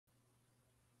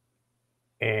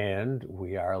And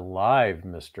we are live,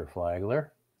 Mr.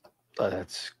 Flagler.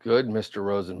 That's good, Mr.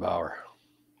 Rosenbauer.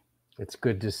 It's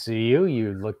good to see you.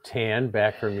 You look tan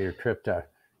back from your trip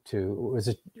to was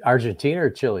it Argentina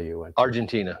or Chile you went to?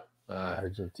 Argentina.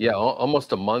 Argentina. Yeah,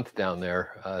 almost a month down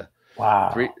there.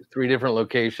 Wow. Three different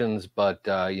locations, but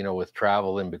with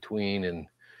travel in between and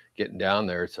getting down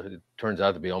there, so it turns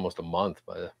out to be almost a month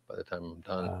by the time I'm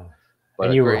done. Wow. But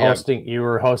and you were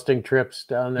hosting trips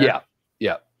down there?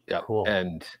 Yeah. Cool.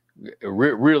 And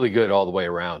really good all the way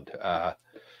around.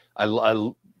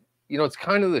 It's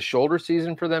kind of the shoulder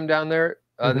season for them down there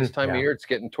this time of year. It's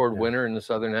getting toward winter in the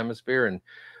Southern Hemisphere.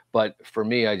 But for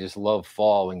me, I just love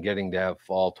fall, and getting to have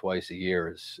fall twice a year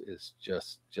is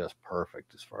just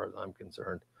perfect as far as I'm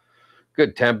concerned.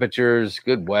 Good temperatures,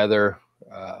 good weather.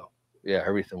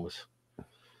 Everything was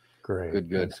great. Good.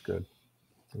 That's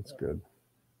good.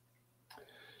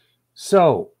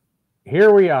 So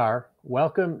here we are.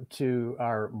 Welcome to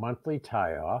our monthly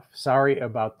tie-off. Sorry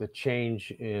about the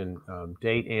change in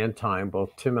date and time.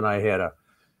 Both Tim and I had a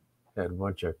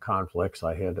bunch of conflicts.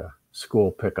 I had a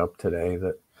school pickup today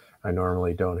that I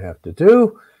normally don't have to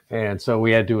do, and so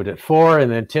we had to do it at 4,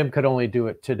 and then Tim could only do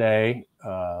it today.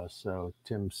 So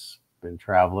Tim's been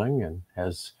traveling and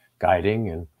has guiding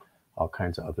and all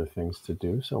kinds of other things to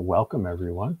do. So welcome,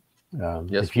 everyone.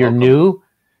 Yes, if you're welcome.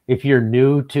 if you're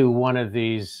new to one of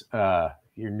these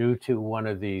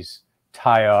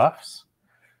tie-offs,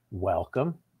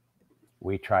 welcome.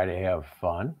 We try to have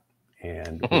fun,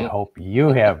 and we hope you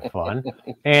have fun.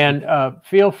 And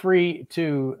feel free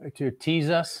to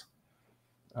tease us.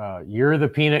 You're the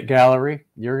peanut gallery.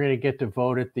 You're going to get to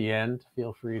vote at the end.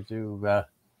 Feel free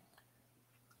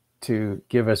to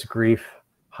give us grief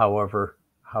however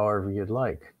you'd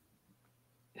like.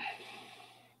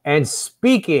 And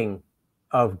speaking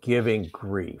of giving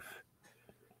grief,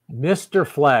 Mr.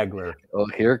 Flagler. Oh,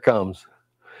 here it comes.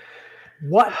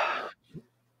 What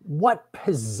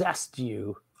possessed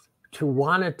you to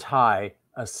want to tie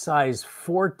a size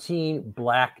 14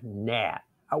 black gnat?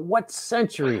 What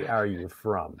century are you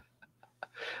from?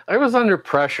 I was under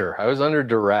pressure. I was under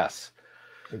duress.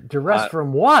 Duress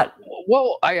from what?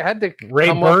 Well, I had to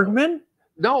Ray Bergman?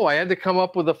 No, I had to come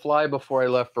up with a fly before I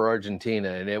left for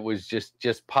Argentina, and it was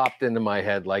just popped into my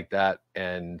head like that,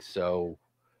 and so.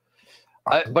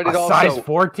 But it also size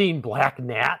 14 black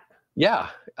gnat. Yeah.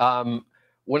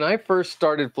 When I first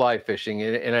started fly fishing,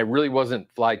 and I really wasn't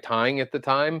fly tying at the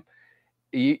time,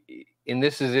 and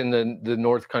this is in the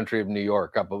North Country of New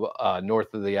York, up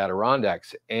north of the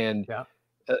Adirondacks, and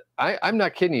I'm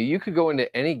not kidding you. You could go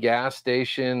into any gas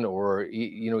station or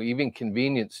even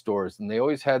convenience stores, and they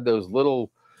always had those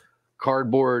little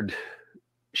cardboard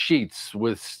sheets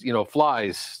with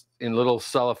flies in little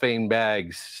cellophane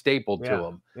bags stapled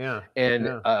to them.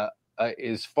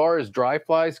 As far as dry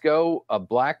flies go, a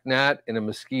black gnat and a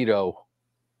mosquito,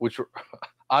 which were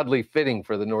oddly fitting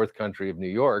for the North Country of New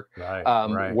York,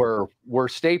 were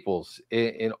staples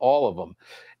in all of them.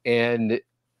 And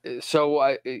so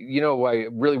I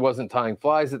really wasn't tying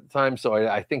flies at the time, so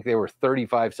I think they were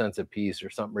 35 cents a piece or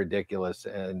something ridiculous.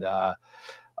 And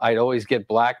I'd always get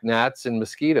black gnats and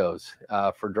mosquitoes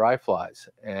for dry flies,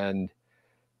 and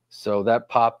so that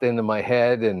popped into my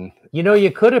head. And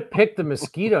you could have picked the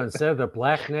mosquito instead of the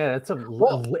black gnat. It's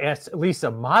at least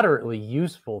a moderately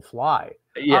useful fly.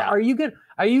 Yeah. Are you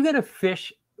gonna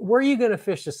fish? Where are you gonna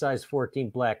fish a size 14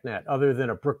 black gnat other than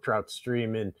a brook trout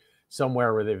stream in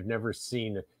somewhere where they've never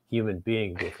seen a human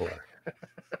being before?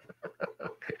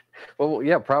 Well,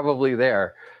 yeah, probably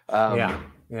there. Yeah.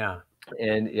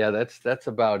 And that's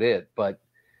about it. But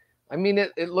I mean,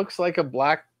 it looks like a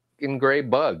black and gray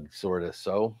bug, sort of.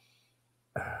 So,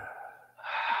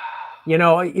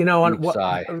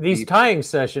 on these tying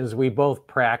sessions, we both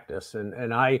practice,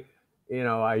 and I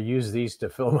use these to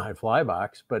fill my fly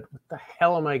box. But what the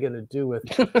hell am I going to do with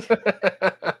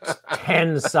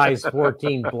 10 size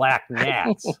 14 black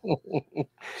gnats?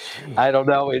 I don't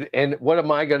know. And what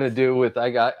am I going to do with? I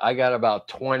got about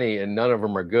 20, and none of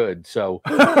them are good. So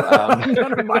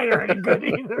none of mine are any good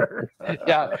either.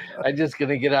 Yeah, I'm just going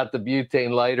to get out the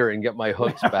butane lighter and get my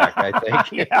hooks back. I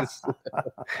think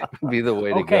be the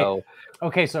way to go.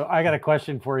 Okay, so I got a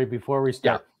question for you before we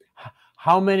start. Yeah.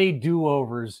 How many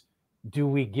do-overs do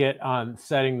we get on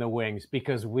setting the wings?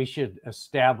 Because we should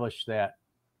establish that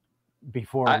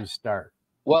before we start.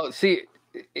 Well, see,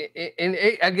 and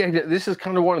again, this is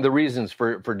kind of one of the reasons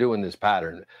for doing this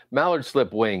pattern. Mallard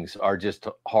slip wings are just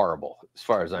horrible as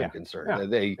far as I'm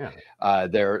concerned. They're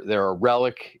a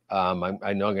relic. I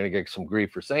know I'm going to get some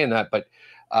grief for saying that, but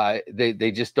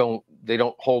they just don't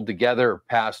hold together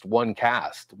past one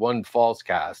false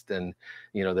cast, and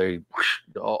they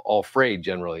all frayed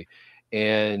generally.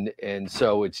 and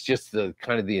so it's just the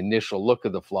kind of the initial look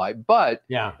of the fly. But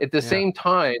Yeah. at the same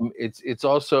time, it's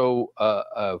also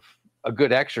a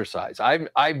good exercise.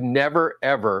 I've never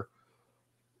ever,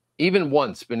 even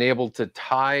once, been able to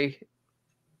tie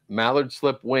mallard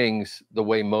slip wings the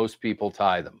way most people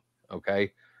tie them.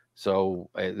 Okay. So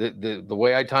the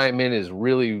way I tie them in is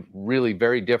really, really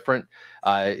very different.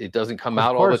 It doesn't come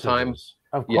out all the time.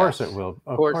 Of course it will.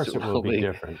 Of course it will be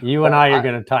different. You But and I are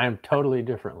going to tie them totally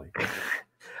differently.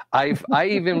 I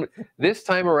even this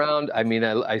time around, I mean,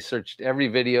 I searched every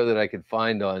video that I could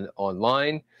find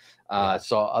online.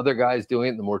 Saw other guys doing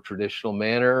it in the more traditional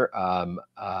manner.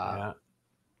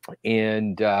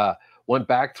 And went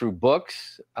back through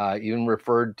books, even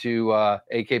referred to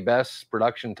A.K. Best's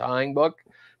production tying book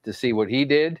to see what he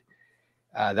did.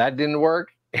 That didn't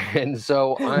work. And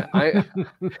so I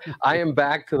am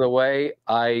back to the way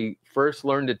I first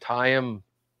learned to tie him,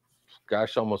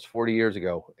 gosh, almost 40 years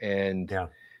ago. And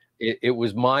it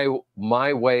was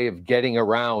my way of getting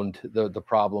around the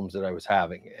problems that I was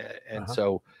having. And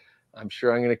so I'm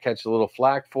sure I'm going to catch a little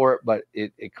flack for it, but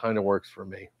it kind of works for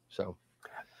me. So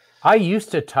I used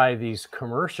to tie these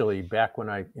commercially back when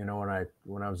I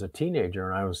was a teenager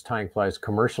and I was tying flies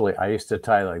commercially. I used to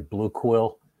tie like blue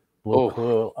quill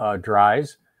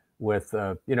dries with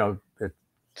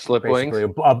slip wings.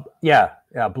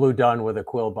 Blue dun with a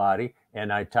quill body,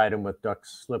 and I tied them with duck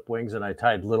slip wings, and I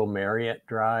tied little Marriott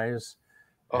dries.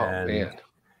 Man.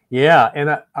 Yeah,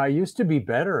 and I used to be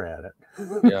better at it.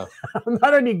 Yeah. I'm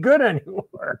not any good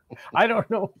anymore. I don't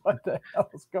know what the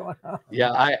hell's going on.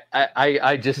 Yeah,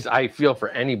 I feel for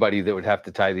anybody that would have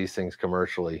to tie these things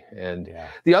commercially. And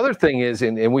the other thing is,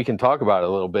 and we can talk about it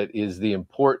a little bit, is the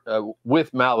import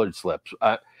with mallard slips.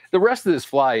 The rest of this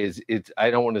fly it's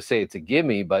I don't want to say it's a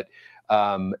gimme, but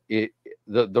the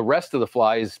rest of the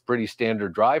fly is pretty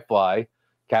standard dry fly,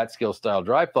 Catskill style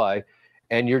dry fly.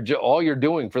 And all you're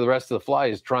doing for the rest of the fly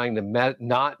is trying to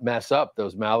not mess up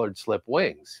those mallard slip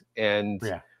wings. And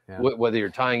whether you're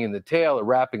tying in the tail or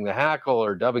wrapping the hackle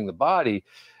or dubbing the body,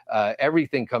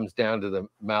 everything comes down to the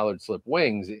mallard slip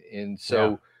wings. And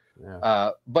so,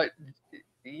 but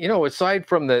aside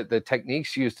from the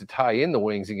techniques used to tie in the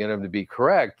wings and get them to be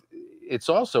correct, it's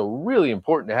also really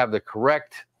important to have the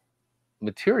correct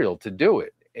material to do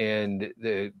it. And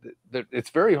it's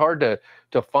very hard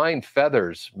to find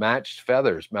feathers, matched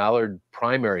feathers, mallard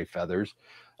primary feathers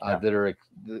that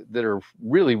are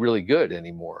really, really good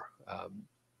anymore.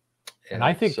 And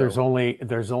I think there's only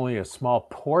a small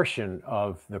portion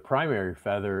of the primary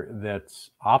feather that's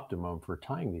optimum for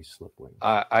tying these slip wings.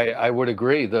 I would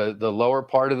agree. The lower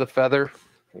part of the feather.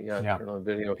 Turn on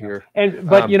video here.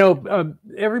 But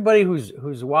everybody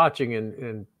who's watching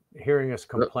and hearing us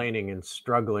complaining and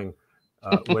struggling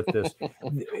with this,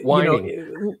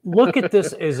 look at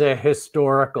this as a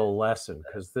historical lesson,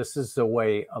 because this is the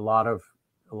way a lot of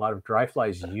dry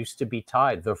flies used to be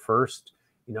tied. The first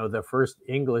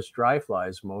English dry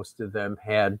flies, most of them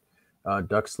had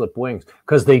duck slip wings,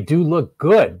 because they do look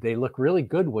good. They look really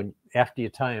good after you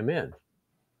tie them in.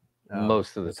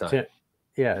 Most of the time.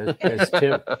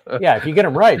 If you get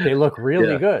them right, they look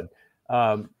really good.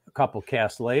 A couple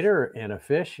casts later and a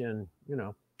fish, and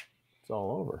it's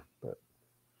all over. But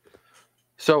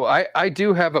so I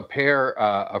do have a pair.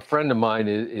 A friend of mine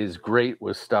is great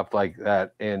with stuff like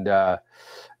that, and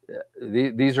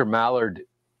these are mallard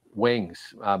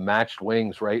wings, matched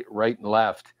wings, right and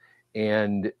left.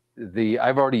 And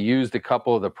I've already used a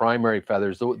couple of the primary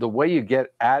feathers. The way you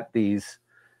get at these,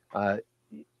 and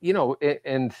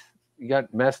you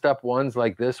got messed up ones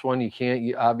like this one.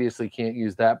 You obviously can't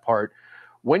use that part.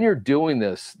 When you're doing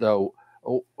this, though,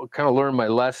 kind of learn my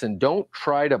lesson. Don't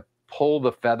try to pull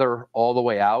the feather all the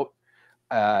way out.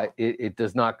 It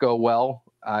does not go well.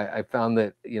 I found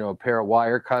that a pair of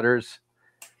wire cutters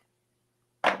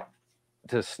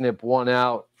to snip one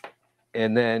out,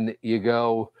 and then you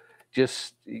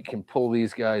can pull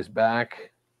these guys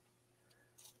back.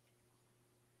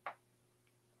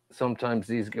 Sometimes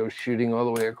these go shooting all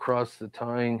the way across the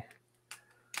tying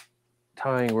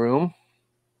room.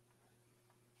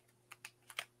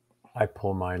 I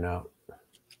pull mine out.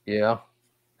 Yeah.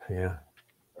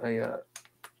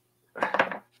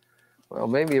 Well,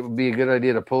 maybe it would be a good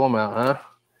idea to pull them out, huh?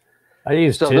 I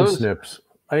use tin snips.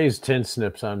 I use tin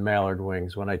snips on mallard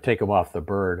wings when I take them off the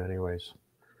bird, anyways.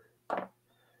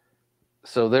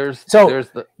 So there's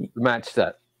the match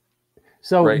set.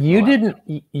 So you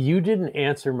didn't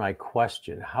answer my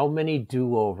question. How many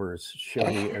do-overs should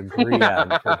we agree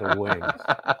on for the wings?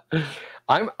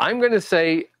 I'm going to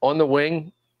say on the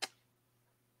wing.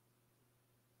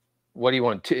 What do you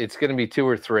want? It's going to be 2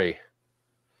 or 3.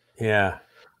 Yeah.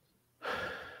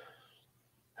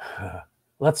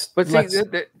 But see,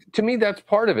 to me, that's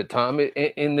part of it, Tom.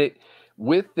 In that,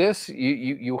 with this,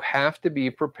 you have to be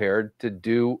prepared to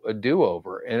do a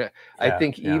do-over. And I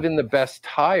think even the best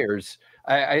tires,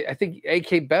 I think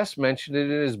AK Best mentioned it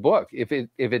in his book. If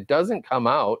it doesn't come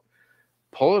out,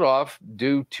 pull it off,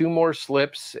 do 2 more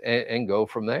slips, and go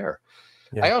from there.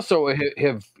 Yeah. I also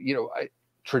have,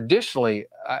 traditionally,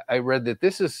 I read that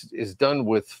this is done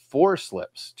with 4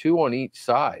 slips, 2 on each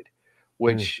side,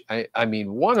 which I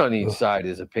mean, 1 on each side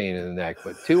is a pain in the neck,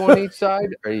 but 2 on each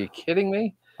side? Are you kidding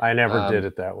me? I never did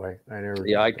it that way.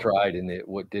 I tried, and it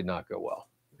did not go well.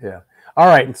 Yeah. All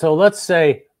right. And so we'll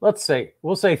say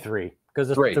 3, because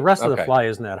the rest of the fly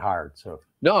isn't that hard. So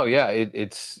no, yeah,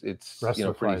 it's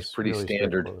pretty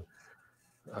standard.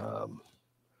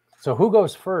 So who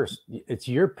goes first? It's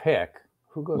your pick.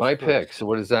 Who goes My first? pick. So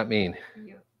what does that mean?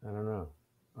 I don't know.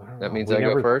 That means I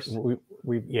go first?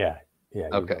 Yeah.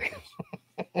 Okay.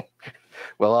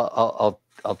 Well,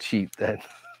 I'll cheat then.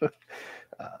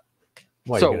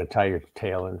 You're going to tie your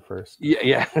tail in first?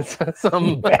 Yeah.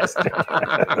 Some bastard.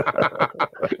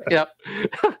 Yep.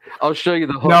 I'll show you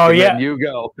the hook and then you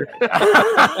go.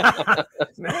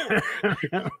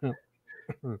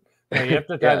 No, you have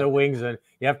to tie the wings in.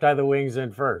 You have to tie the wings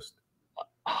in first.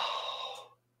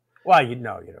 Well, you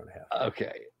don't have to.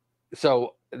 Okay.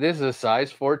 So this is a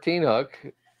size 14 hook.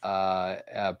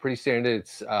 Pretty standard.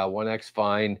 It's 1X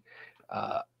fine.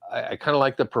 I kind of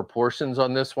like the proportions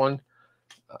on this one.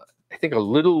 I think a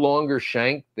little longer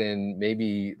shank than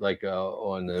maybe like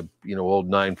on the old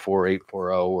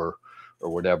 94840 or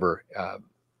whatever.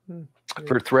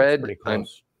 For thread,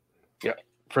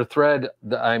 for thread,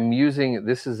 I'm using I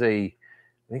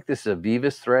think this is a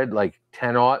Vivas thread, like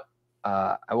 10/0.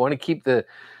 I want to keep the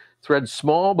thread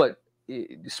small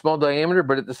diameter,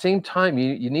 but at the same time,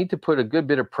 you need to put a good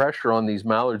bit of pressure on these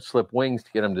mallard slip wings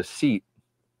to get them to seat.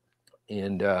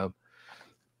 And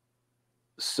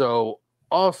so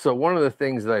also one of the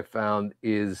things that I found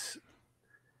is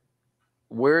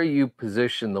where you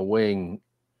position the wing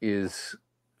is.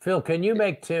 Phil, can you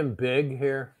make Tim big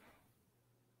here?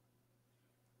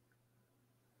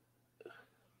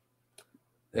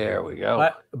 There we go.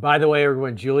 By the way,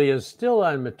 everyone, Julia is still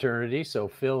on maternity, so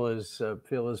Phil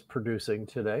is producing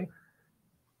today.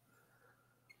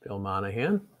 Phil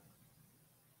Monahan.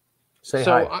 Say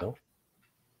hi, Phil.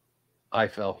 Hi,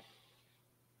 Phil.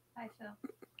 Hi, Phil.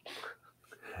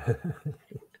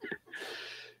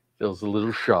 Phil's a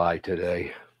little shy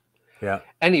today. Yeah.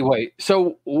 Anyway,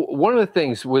 so one of the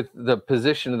things with the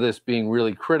position of this being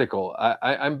really critical,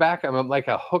 I'm back. I'm like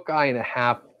a hook eye and a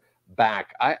half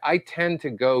back. I tend to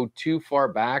go too far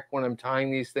back when I'm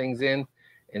tying these things in.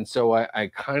 And so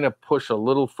I kind of push a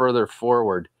little further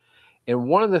forward. And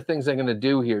one of the things I'm going to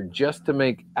do here, just to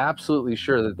make absolutely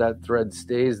sure that thread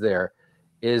stays there,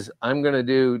 is I'm going to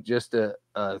do just a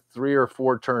 3 or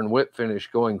 4 turn whip finish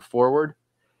going forward.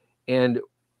 And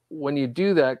when you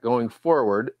do that going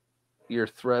forward, your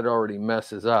thread already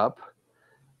messes up.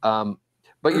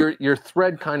 But your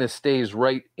thread kind of stays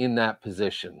right in that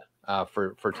position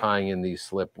for tying in these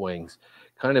slip wings.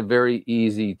 Kind of very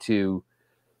easy to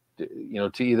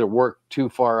either work too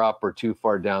far up or too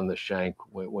far down the shank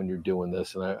when you're doing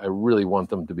this. And I really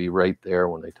want them to be right there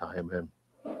when I tie them in.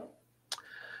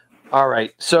 All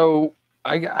right, so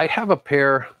I have a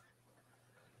pair.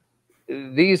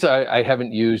 These I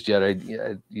haven't used yet.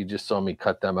 You just saw me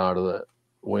cut them out of the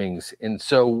wings. And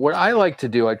so what I like to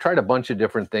do, I tried a bunch of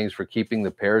different things for keeping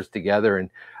the pairs together. And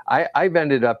I've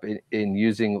ended up in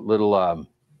using little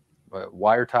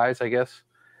wire ties, I guess.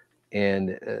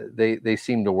 And they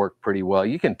seem to work pretty well.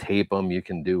 You can tape them. You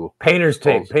can do painter's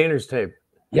tape. Painter's tape.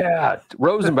 Yeah,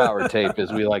 Rosenbauer tape,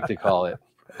 as we like to call it.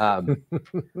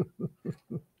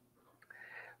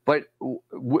 But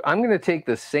I'm going to take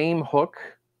the same hook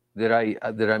that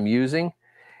I'm using,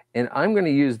 and I'm going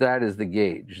to use that as the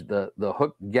gauge. The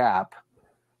hook gap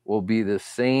will be the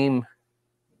same.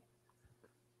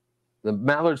 The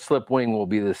mallard slip wing will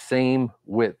be the same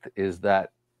width as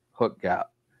that hook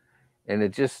gap. And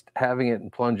it just having it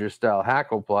in plunger style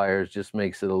hackle pliers just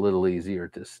makes it a little easier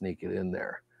to sneak it in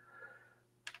there.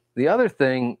 The other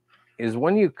thing is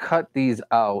when you cut these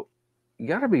out, you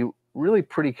got to be really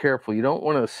pretty careful. You don't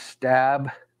want to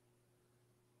stab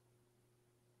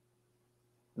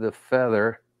the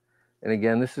feather. And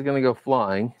again, this is going to go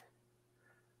flying,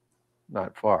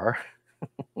 not far.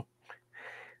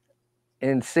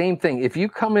 And same thing, if you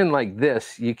come in like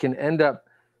this, you can end up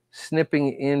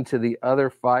snipping into the other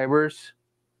fibers,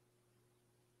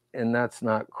 and that's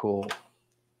not cool.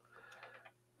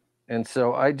 And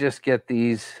so I just get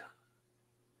these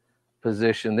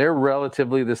position. They're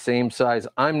relatively the same size.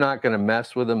 I'm not going to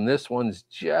mess with them. This one's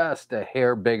just a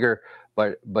hair bigger,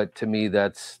 but to me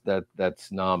that's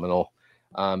nominal.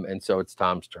 And so it's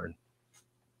Tom's turn.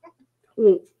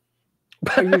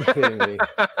 Are you kidding me?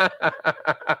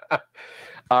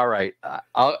 All right,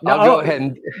 I'll go ahead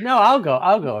and I'll go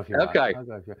if you want. Okay. I'll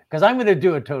go if you want. Because I'm going to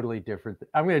do a totally different.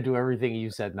 I'm going to do everything you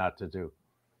said not to do.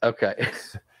 Okay.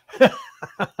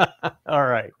 All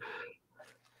right.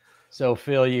 So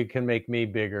Phil, you can make me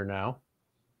bigger now,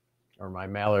 or my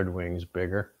mallard wings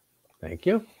bigger. Thank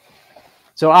you.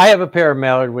 So I have a pair of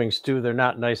mallard wings too. They're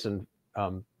not nice and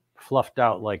fluffed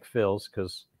out like Phil's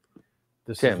because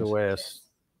this is the way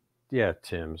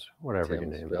Tim's, whatever your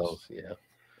name is. Yeah.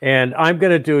 And I'm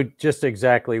going to do just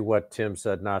exactly what Tim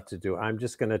said not to do. I'm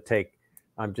just going to take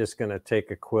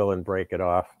a quill and break it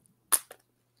off.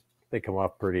 They come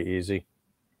off pretty easy.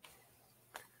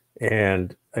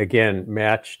 And again,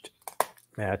 matched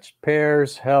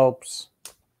pairs helps.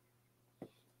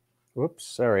 Whoops,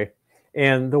 sorry.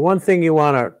 And the one thing you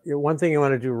want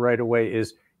to do right away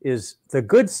is the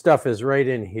good stuff is right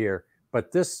in here,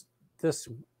 but this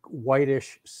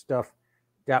whitish stuff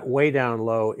that way down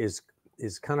low is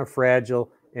kind of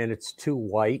fragile and it's too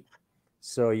white.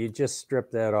 So you just strip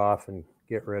that off and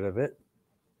get rid of it.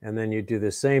 And then you do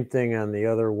the same thing on the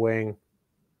other wing.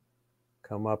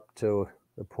 Come up to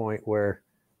the point where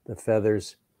the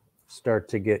feathers start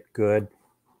to get good.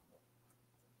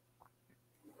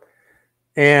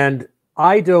 And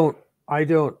I don't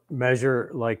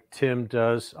measure like Tim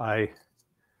does.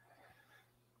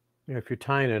 If you're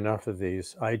tying enough of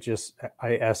these, I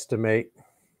estimate.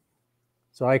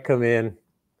 So I come in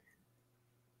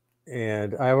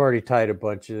and I've already tied a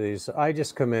bunch of these. So I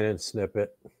just come in and snip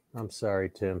it. I'm sorry,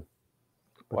 Tim.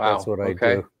 But Wow. That's what I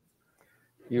do.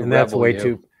 And that's way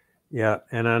too. Yeah.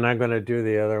 And then I'm going to do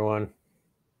the other one.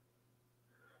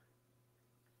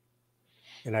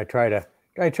 And I try to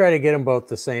get them both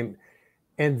the same.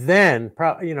 And then,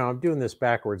 I'm doing this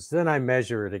backwards. Then I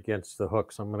measure it against the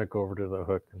hook. So I'm going to go over to the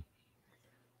hook.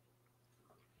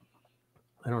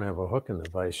 I don't have a hook in the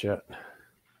vise yet.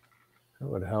 That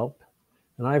would help.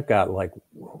 And I've got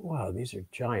wow, these are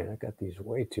giant. I got these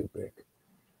way too big.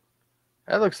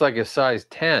 That looks like a size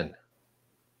 10.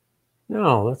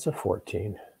 No, that's a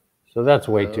 14. So that's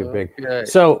way too big. Okay.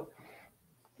 So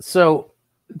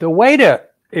the way to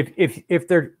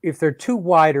if they're too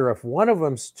wide, or if one of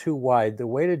them's too wide, the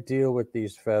way to deal with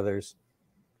these feathers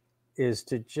is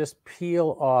to just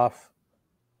peel off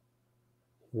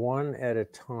one at a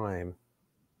time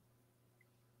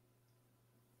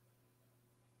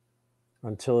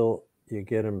until you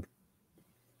get them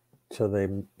so they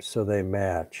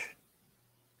match.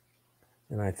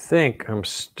 And I think I'm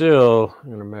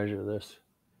going to measure this.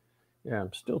 Yeah,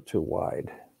 I'm still too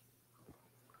wide.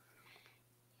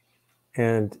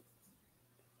 And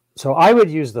so I would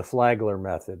use the flagler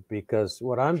method, because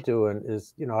what I'm doing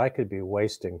is, I could be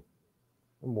wasting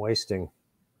wings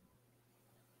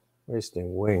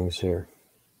here.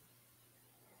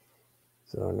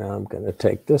 So now I'm going to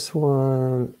take this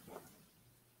one,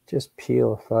 just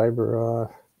peel a fiber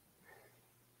off.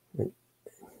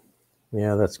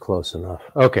 Yeah, that's close enough.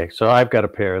 Okay, so I've got a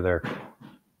pair there.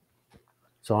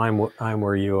 So I'm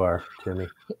where you are, Timmy.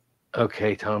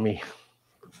 Okay, Tommy.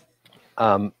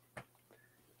 Uh-oh.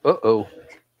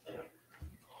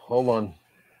 Hold on.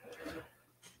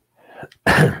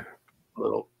 Gotta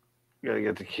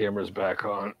get the cameras back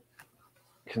on.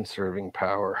 Conserving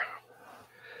power.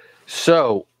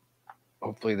 So,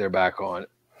 hopefully they're back on.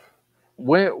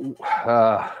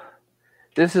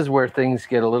 This is where things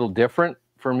get a little different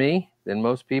for me than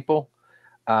most people.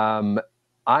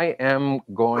 I am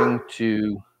going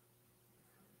to...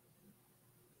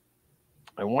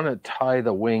 I want to tie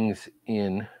the wings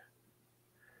in.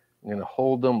 I'm going to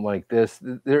hold them like this.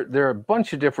 There are a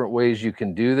bunch of different ways you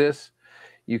can do this.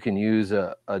 You can use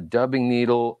a dubbing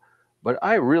needle, but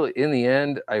in the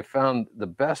end, I found the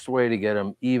best way to get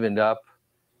them evened up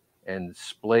and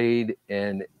splayed.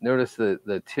 And notice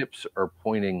the tips are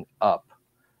pointing up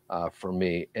for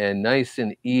me, and nice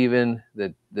and even.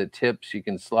 The tips, you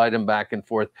can slide them back and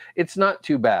forth. It's not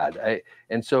too bad.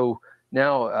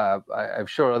 Now I've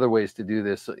shown other ways to do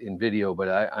this in video, but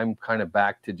I'm kind of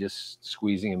back to just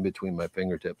squeezing in between my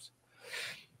fingertips.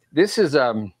 This is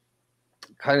kind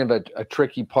of a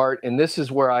tricky part, and this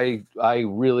is where I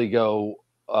really go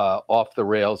off the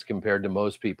rails compared to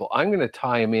most people. I'm going to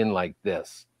tie them in like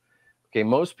this. Okay,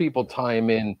 most people tie them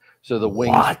in so the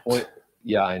wings point.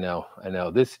 Yeah, I know.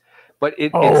 This, but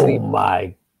it's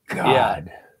my God. Yeah,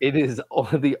 it is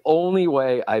the only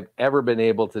way I've ever been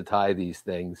able to tie these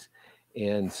things.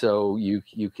 And so you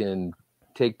can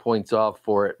take points off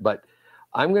for it, but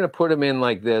I'm going to put them in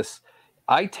like this.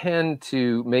 I tend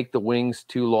to make the wings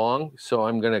too long, so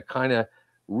I'm going to kind of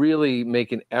really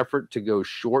make an effort to go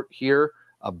short here,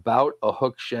 about a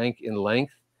hook shank in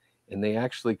length, and they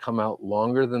actually come out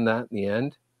longer than that in the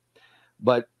end.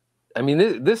 But I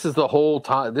mean, this is the whole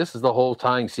time. This is the whole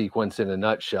tying sequence in a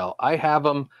nutshell. I have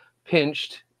them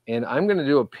pinched, and I'm going to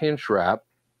do a pinch wrap.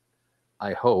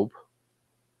 I hope.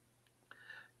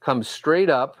 Come straight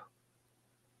up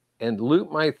and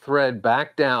loop my thread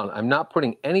back down. I'm not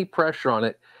putting any pressure on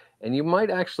it, and you might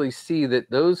actually see that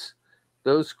those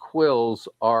quills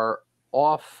are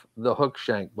off the hook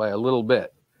shank by a little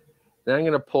bit. Then I'm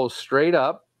going to pull straight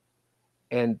up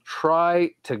and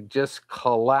try to just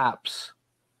collapse.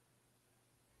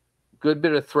 Good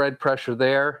bit of thread pressure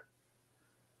there.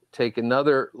 Take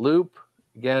another loop.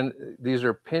 Again, these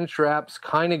are pinch wraps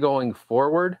kind of going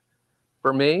forward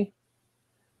for me.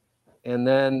 And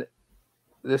then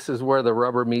this is where the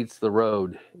rubber meets the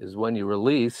road, is when you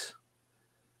release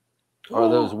are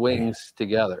those wings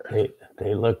together.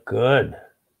 They look good.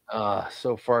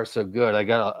 So far so good.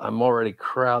 I'm already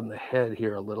crowding the head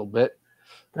here a little bit.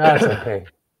 That's okay.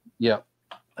 Yep.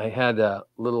 I had a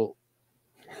little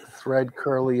thread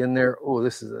curly in there. Oh,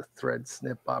 this is a thread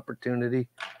snip opportunity.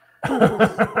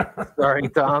 Sorry,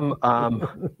 Tom.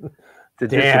 To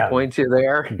disappoint you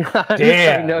there.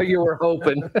 I know you were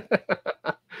hoping.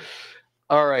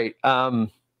 All right.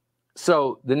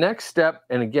 So the next step,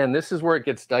 and again, this is where it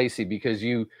gets dicey, because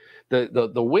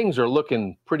the wings are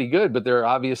looking pretty good, but they're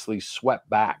obviously swept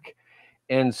back.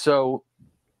 And so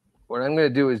what I'm going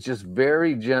to do is just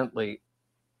very gently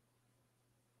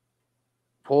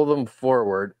pull them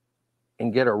forward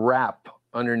and get a wrap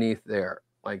underneath there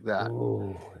like that.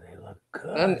 Ooh, they look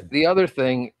good. And the other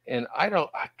thing, and I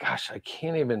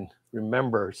can't even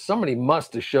remember. Somebody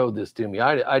must have showed this to me.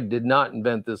 I did not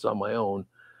invent this on my own.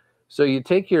 So you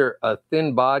take your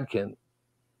thin bodkin,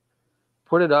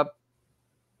 put it up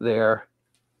there,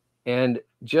 and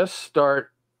just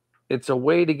start. It's a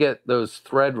way to get those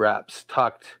thread wraps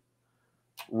tucked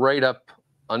right up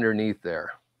underneath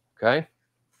there, okay?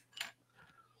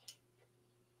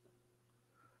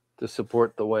 To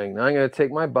support the wing. Now I'm going to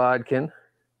take my bodkin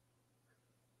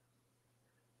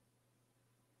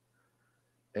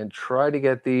and try to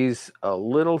get these a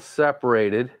little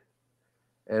separated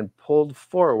and pulled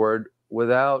forward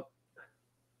without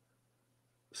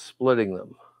splitting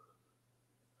them.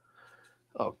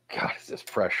 Oh God, is this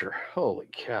pressure? Holy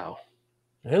cow.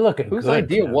 They're looking good. Whose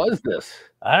idea was this?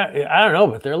 I don't know,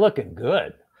 but they're looking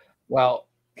good. Well,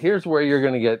 here's where you're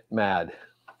going to get mad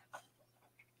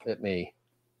at me.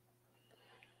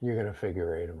 You're going to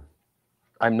figure eight them.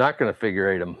 I'm not going to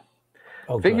figure eight them.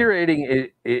 Oh, figure eighting,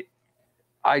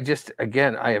 I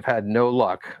have had no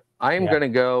luck. I am going to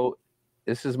go,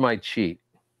 this is my cheat.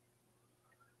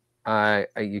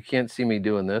 You can't see me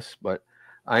doing this, but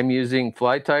I'm using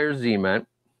fly tire Z-Ment,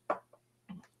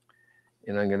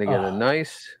 and I'm going to get a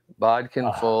nice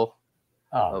bodkin full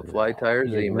of fly tire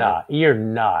Z-Ment. You're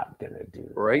not going to do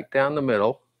that. Right down the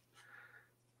middle.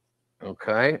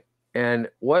 Okay. And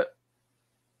what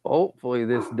hopefully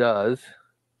this does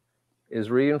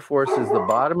is reinforces the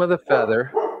bottom of the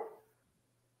feather,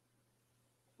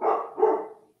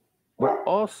 but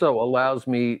also allows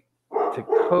me to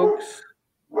coax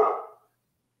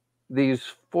these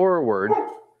forward.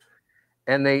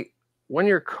 And when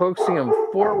you're coaxing them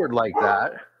forward like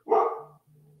that,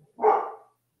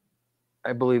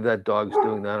 I believe that dog's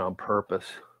doing that on purpose.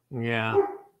 Yeah.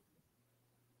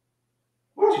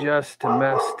 Just to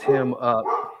mess Tim up.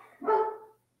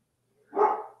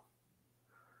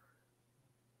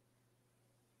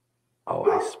 Oh,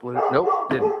 I split it. Nope,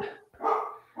 didn't.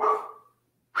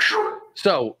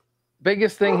 So,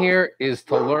 biggest thing here is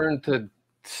to learn to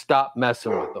stop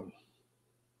messing with them.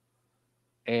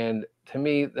 And to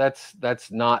me, that's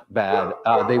not bad.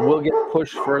 They will get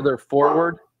pushed further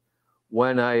forward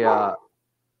when I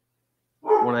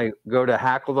go to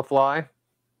hackle the fly.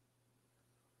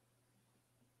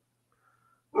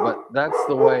 But that's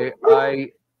the way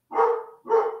I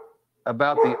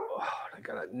got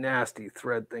a nasty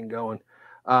thread thing going.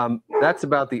 That's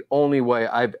about the only way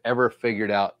I've ever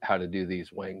figured out how to do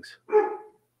these wings.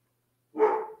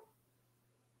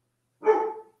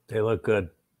 They look good.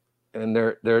 And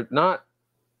they're not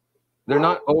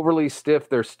overly stiff.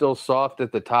 They're still soft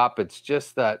at the top. It's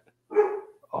just that,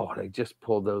 oh, and I just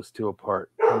pulled those two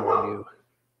apart. Come on,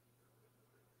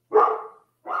 you.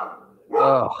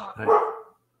 Oh.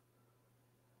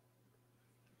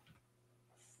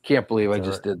 Can't believe I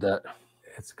just did that.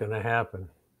 It's going to happen.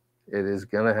 It is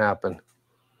going to happen.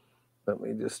 Let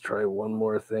me just try one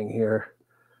more thing here.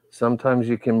 Sometimes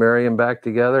you can marry them back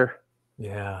together.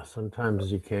 Yeah,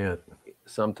 sometimes you can't.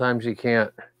 Sometimes you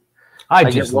can't. I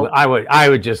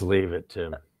would just leave it,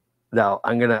 Tim. No,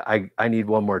 I need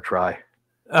one more try.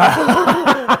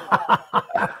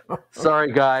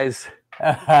 Sorry, guys.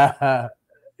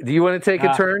 Do you want to take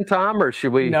a turn, Tom, or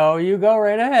should we? No, you go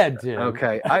right ahead, Tim.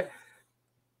 Okay.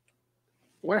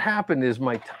 What happened is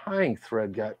my tying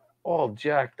thread got all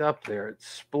jacked up there. It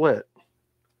split.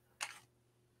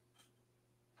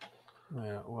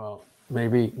 Yeah, well,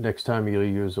 maybe next time you'll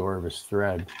use Orvis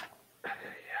thread.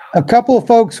 A couple of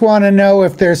folks want to know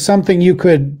if there's something you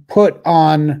could put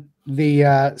on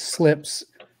the slips,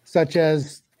 such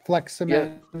as Flex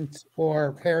cement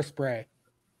or hairspray.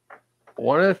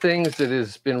 One of the things that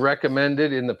has been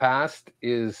recommended in the past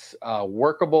is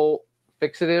workable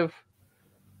fixative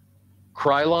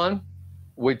Krylon,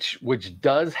 which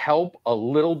does help a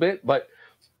little bit, but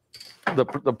the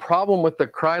problem with the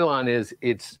Krylon is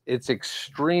it's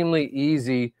extremely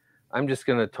easy. I'm just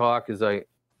going to talk as I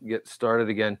get started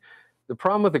again. The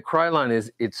problem with the Krylon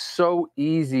is it's so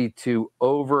easy to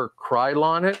over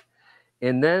Krylon it,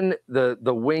 and then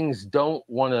the wings don't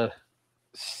want to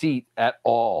seat at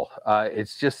all.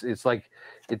 It's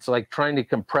like trying to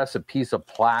compress a piece of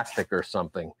plastic or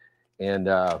something, and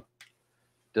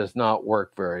does not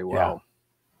work very well.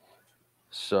 Yeah.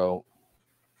 So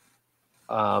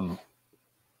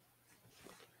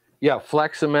yeah,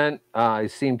 Flex cement.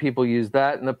 I've seen people use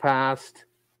that in the past.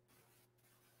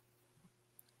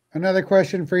 Another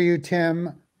question for you,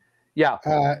 Tim. Yeah.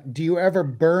 Do you ever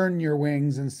burn your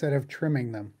wings instead of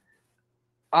trimming them?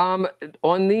 On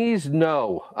these,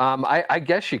 no. I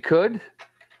guess you could.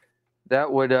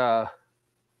 That would, I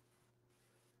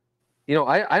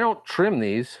don't trim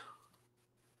these.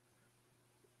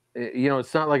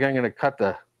 It's not like I'm going to cut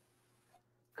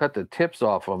the tips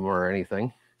off them or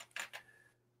anything.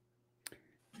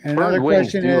 And another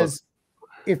question is,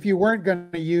 if you weren't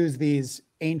going to use these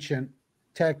ancient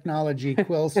technology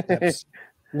quill slips,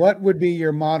 what would be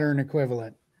your modern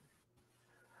equivalent?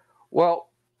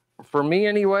 Well, for me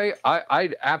anyway,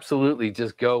 I'd absolutely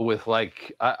just go with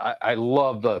I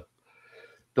love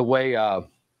the way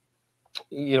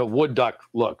wood duck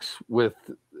looks with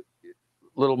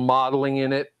little modeling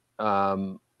in it.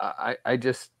 I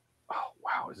just, oh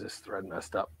wow, is this thread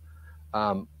messed up?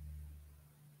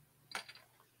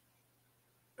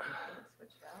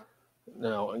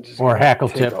 No, I'm just or hackle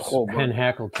tips, hen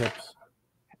hackle tips.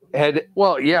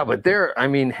 Well, yeah, but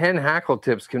hen hackle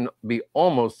tips can be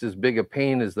almost as big a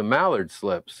pain as the mallard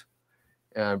slips,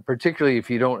 particularly if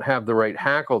you don't have the right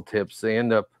hackle tips. They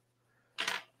end up,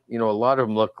 a lot of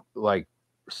them look like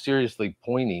seriously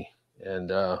pointy.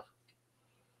 And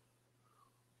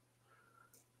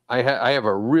I have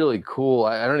a really cool.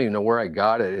 I don't even know where I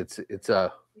got it. It's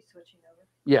a. We switching over?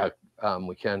 Yeah,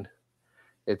 we can.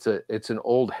 It's an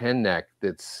old hen neck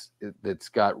that's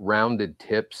got rounded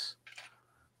tips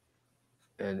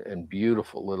and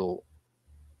beautiful little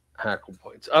hackle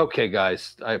points. Okay,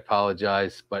 guys, I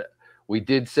apologize, but we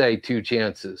did say 2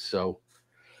 chances, so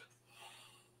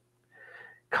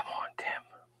come on, Tim.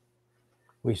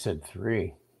 We said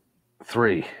 3.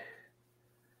 3.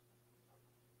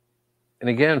 And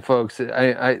again, folks,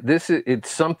 it's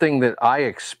something that I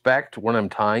expect when I'm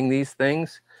tying these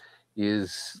things.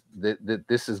 Is that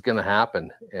this is going to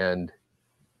happen and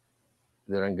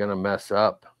that I'm going to mess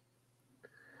up.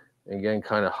 Again,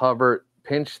 kind of hover,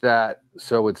 pinch that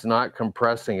so it's not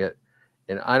compressing it.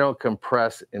 And I don't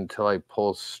compress until I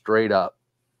pull straight up.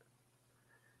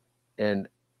 And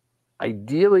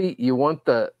ideally, you want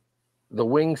the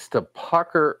wings to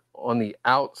pucker on the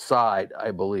outside,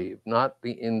 I believe, not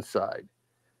the inside.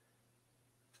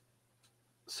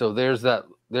 So there's that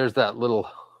little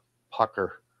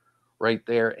pucker right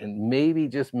there, and maybe,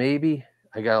 just maybe,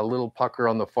 I got a little pucker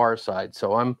on the far side.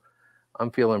 So I'm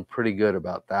feeling pretty good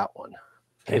about that one.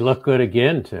 They look good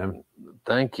again, Tim.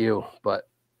 Thank you, but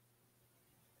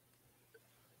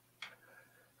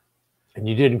and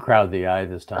you didn't crowd the eye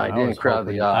this time. I didn't crowd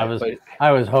the eye.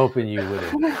 I was hoping you would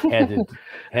have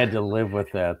had to live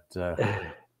with that.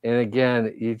 And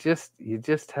again, you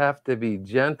just have to be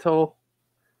gentle.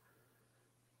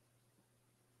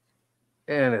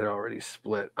 And it already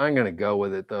split. I'm going to go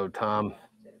with it, though, Tom.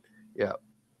 Yeah,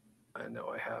 I know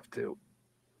I have to.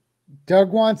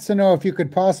 Doug wants to know if you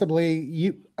could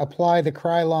possibly apply the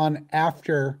Krylon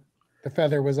after the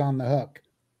feather was on the hook.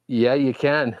 Yeah, you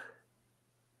can.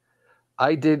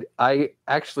 I did. I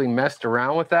actually messed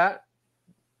around with that.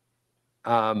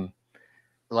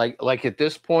 Like at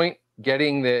this point,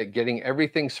 getting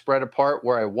everything spread apart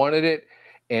where I wanted it,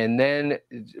 and then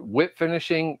whip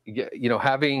finishing.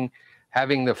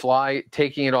 having the fly,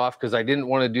 taking it off because I didn't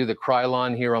want to do the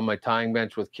krylon here on my tying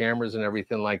bench with cameras and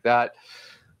everything like that.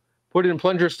 Put it in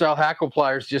plunger style hackle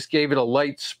pliers, just gave it a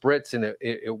light spritz, and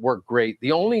it worked great.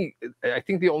 I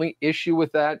think the only issue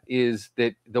with that is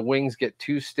that the wings get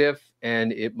too stiff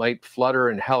and it might flutter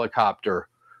and helicopter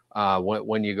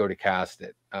when you go to cast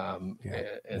it.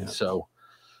 So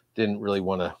didn't really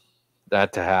want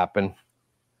that to happen.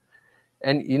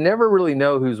 And you never really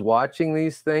know who's watching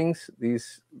these things,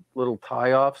 these little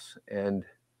tie-offs, and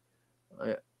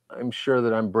I'm sure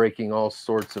that I'm breaking all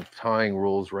sorts of tying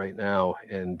rules right now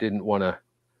and didn't want to.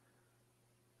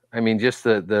 I mean, just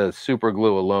the super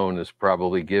glue alone is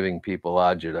probably giving people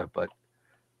agita, but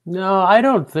no, I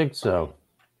don't think so.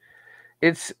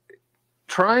 It's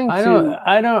trying I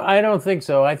don't think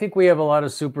so. I think we have a lot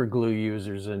of super glue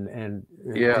users, and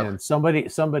somebody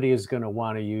is going to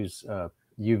want to use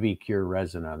UV cure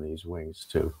resin on these wings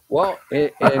too. Well,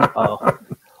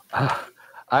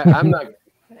 I'm not.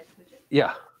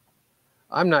 Yeah.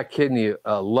 I'm not kidding you.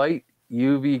 A light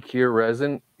UV cure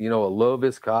resin, a low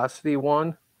viscosity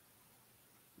one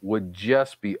would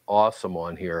just be awesome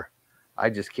on here. I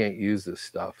just can't use this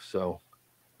stuff. So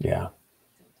yeah,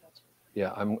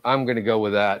 I'm going to go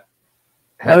with that.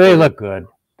 Oh, they look good.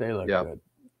 They look good.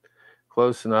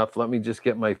 Close enough. Let me just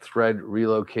get my thread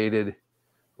relocated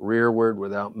rearward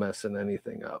without messing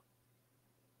anything up.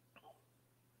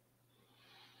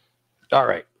 All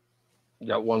right.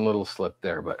 Got one little slip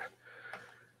there, but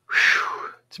whew,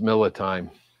 it's Miller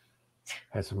time.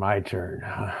 That's my turn.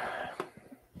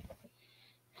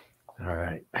 All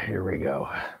right, here we go.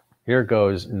 Here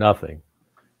goes nothing.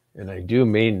 And I do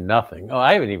mean nothing. Oh,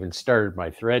 I haven't even started my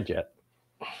thread yet.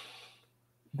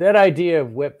 That idea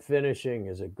of whip finishing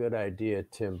is a good idea,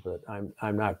 Tim, but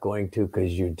I'm not going to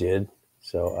because you did.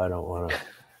 So I don't want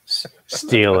to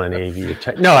steal any of your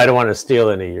No, I don't want to steal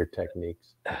any of your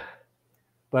techniques.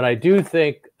 But I do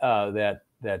think that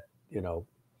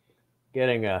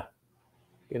getting a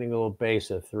little base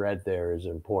of thread there is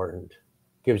important.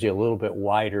 Gives you a little bit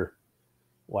wider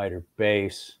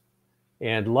base.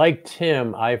 And like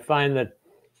Tim, I find that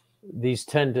these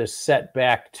tend to set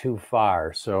back too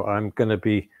far. So I'm going to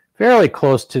be fairly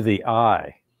close to the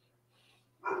eye.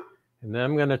 And then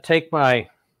I'm going to take my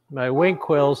wing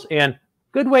quills, and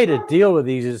good way to deal with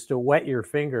these is to wet your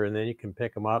finger, and then you can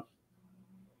pick them up.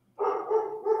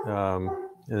 And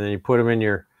then you put them in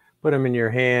your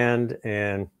hand,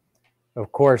 and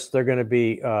of course they're going to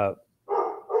be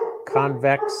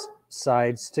convex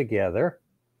sides together,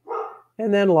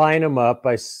 and then line them up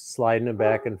by sliding them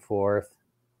back and forth.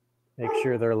 Make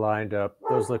sure they're lined up.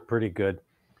 Those look pretty good.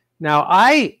 Now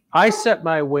I set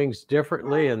my wings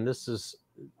differently, and this is,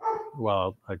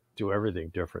 well, I do everything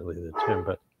differently than Tim,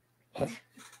 but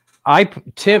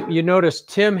Tim, you notice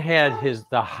Tim had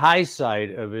the high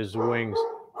side of his wings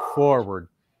forward.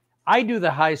 I do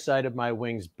the high side of my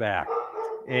wings back.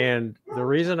 And the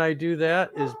reason I do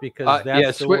that is because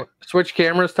that's switch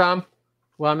cameras, Tom.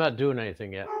 Well, I'm not doing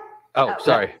anything yet. Oh,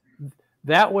 sorry.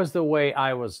 That was the way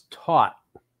I was taught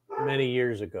many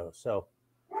years ago. So,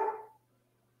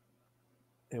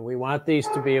 and we want these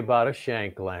to be about a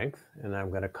shank length, and I'm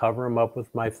going to cover them up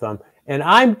with my thumb. And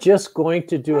I'm just going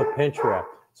to do a pinch wrap.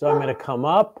 So I'm going to come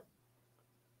up,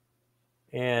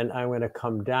 and I'm going to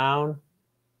come down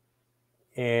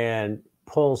and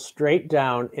pull straight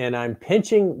down, and I'm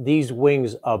pinching these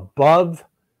wings above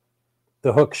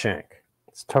the hook shank.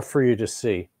 It's tough for you to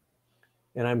see.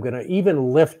 And I'm going to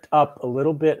even lift up a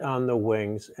little bit on the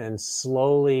wings and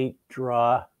slowly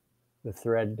draw the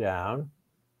thread down.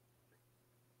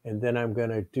 And then I'm going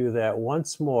to do that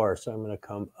once more. So I'm going to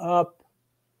come up,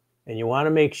 and you want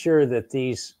to make sure that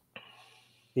these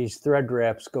thread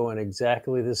wraps go in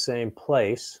exactly the same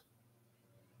place.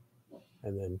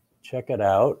 And then check it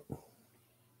out.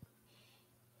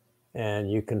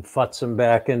 And you can futz them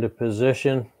back into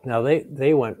position. Now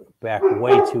they went back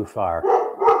way too far.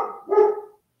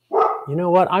 You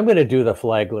know what? I'm going to do the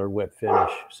Flagler whip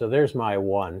finish. So there's my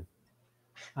one.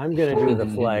 I'm going to do the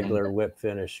Flagler whip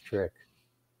finish trick.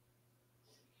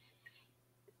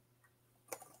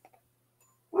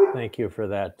 Thank you for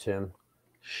that, Tim.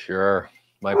 Sure.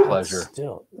 My pleasure.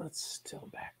 That's still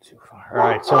back too far. All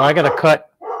right, so I got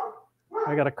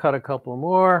to cut a couple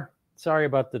more. Sorry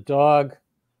about the dog.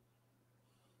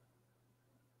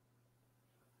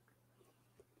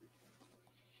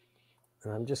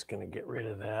 And I'm just going to get rid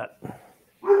of that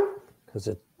because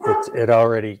it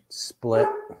already split.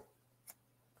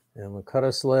 And we'll cut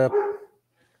a slip.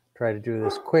 Try to do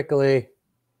this quickly.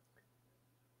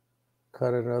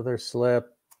 Cut another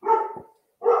slip.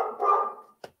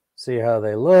 See how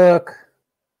they look.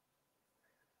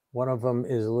 One of them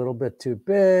is a little bit too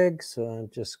big, so I'm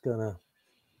just gonna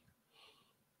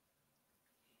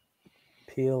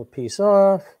peel a piece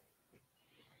off.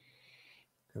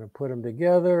 Gonna put them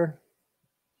together,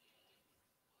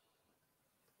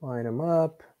 line them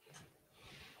up.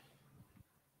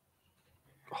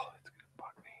 Oh, that's gonna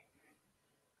bug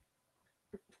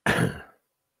me.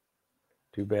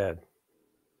 Too bad.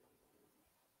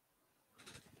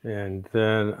 And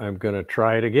then I'm gonna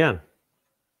try it again.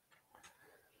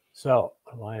 So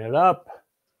line it up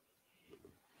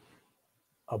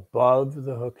above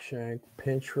the hook shank,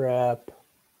 pinch wrap,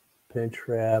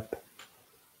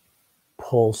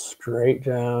 pull straight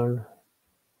down,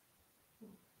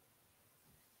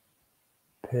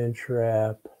 pinch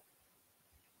wrap,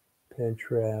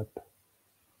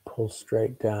 pull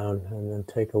straight down, and then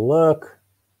take a look.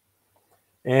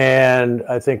 And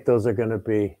I think those are going to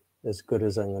be as good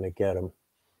as I'm going to get them.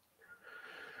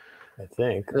 I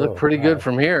think. They look pretty good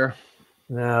from here.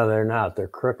 No, they're not. They're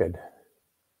crooked.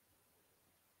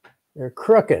 They're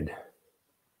crooked.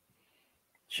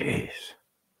 Jeez.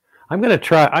 I'm going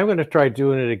to try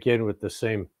doing it again with the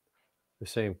same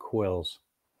quills.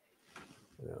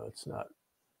 You know, it's not,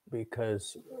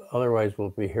 because otherwise we'll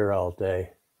be here all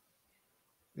day.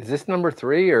 Is this number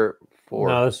 3 or 4?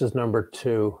 No, this is number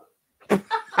 2.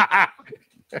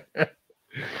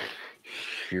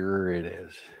 Sure it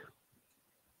is.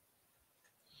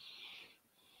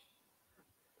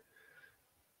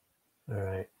 All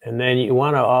right. And then you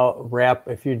want to wrap,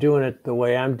 if you're doing it the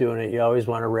way I'm doing it, you always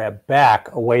want to wrap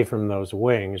back away from those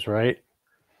wings, right?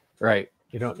 Right.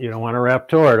 You don't want to wrap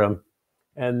toward them.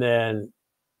 And then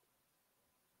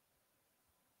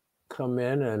come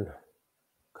in and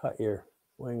cut your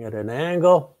wing at an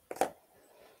angle.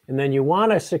 And then you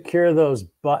want to secure those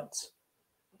butts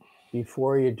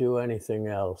before you do anything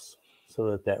else so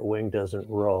that that wing doesn't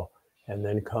roll. And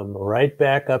then come right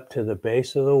back up to the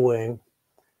base of the wing,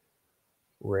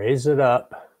 raise it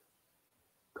up,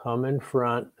 come in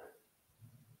front,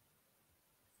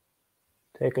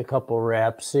 take a couple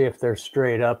wraps, see if they're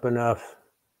straight up enough.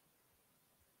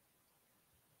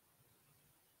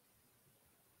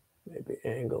 Maybe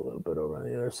angle a little bit over on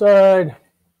the other side.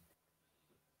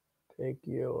 Take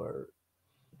your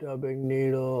dubbing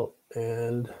needle,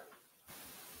 and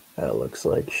that looks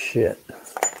like shit.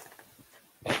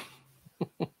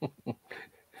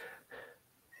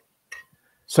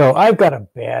 So I've got a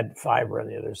bad fiber on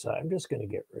the other side. I'm just going to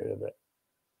get rid of it.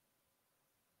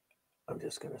 I'm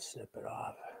just going to snip it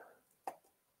off.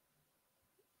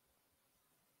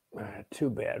 I had 2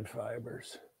 bad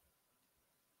fibers.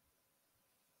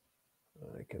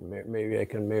 Maybe I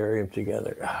can marry them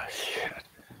together. Oh, shit.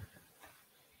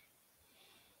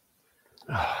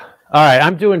 All right,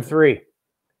 I'm doing 3.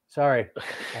 Sorry,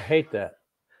 I hate that.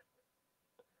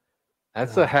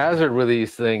 That's the hazard with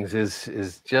these things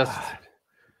is just. God.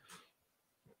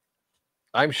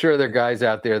 I'm sure there are guys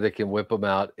out there that can whip them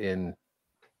out and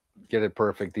get it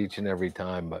perfect each and every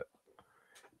time, but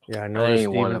Yeah, I I noticed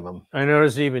ain't one of them. I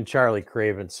noticed even Charlie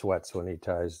Craven sweats when he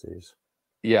ties these.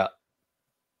 Yeah.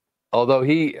 Although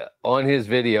he on his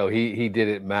video he did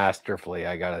it masterfully,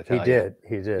 I gotta tell you.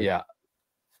 He did. Yeah.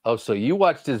 Oh, so you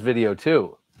watched his video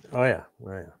too? Oh yeah.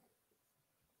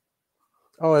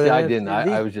 Oh, See, I didn't.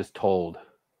 I was just told.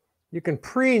 You can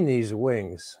preen these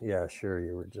wings. Yeah, sure.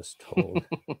 You were just told.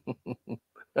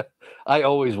 I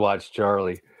always watch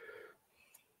Charlie.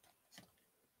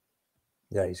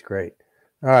 Yeah, he's great.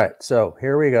 All right, so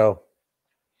here we go.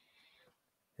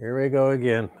 Here we go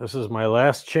again. This is my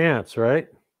last chance, right?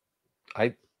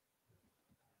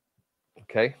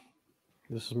 Okay.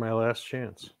 This is my last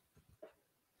chance.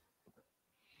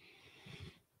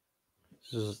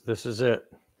 This is it.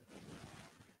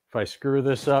 If I screw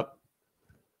this up,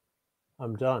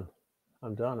 I'm done.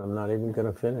 I'm not even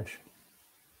going to finish.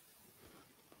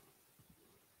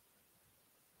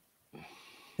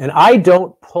 And I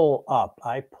don't pull up.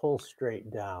 I pull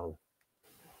straight down.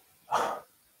 I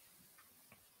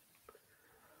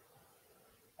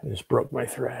just broke my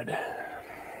thread.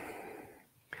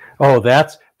 Oh,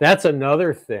 that's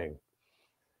another thing.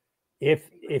 I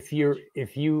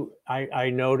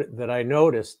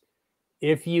noticed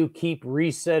if you keep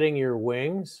resetting your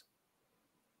wings,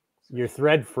 your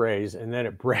thread frays and then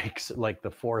it breaks like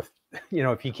the 4th. You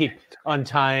know, if you keep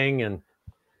untying and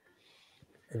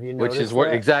which is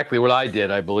exactly what I did,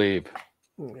 I believe.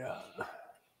 Yeah.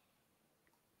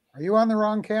 Are you on the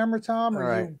wrong camera, Tom, or are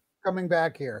Right. you coming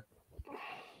back here?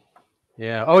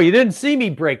 Yeah. Oh, you didn't see me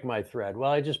break my thread. Well,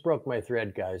 I just broke my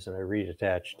thread, guys, and I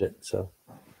reattached it. So.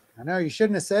 I know you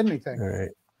shouldn't have said anything. All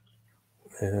right.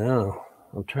 I know.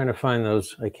 I'm trying to find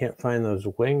those. I can't find those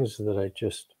wings that I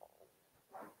just.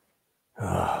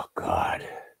 Oh, God.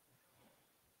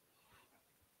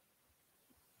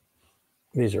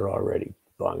 These are already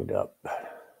bunged up.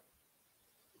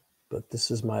 But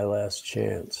this is my last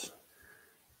chance.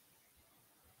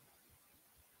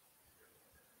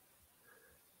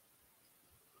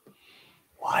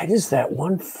 Why does that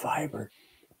one fiber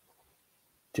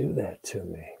do that to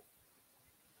me?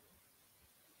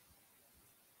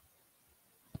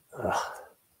 Ugh.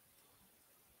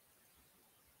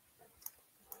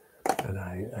 And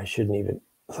I shouldn't even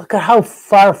look at how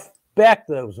far back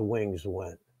those wings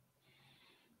went.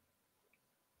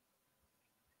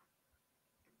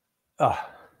 Oh.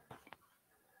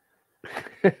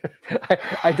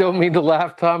 I don't mean to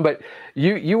laugh, Tom, but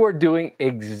you are doing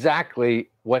exactly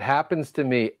what happens to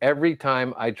me every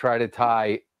time I try to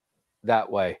tie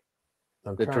that way,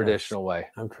 the traditional way.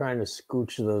 I'm trying to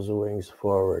scooch those wings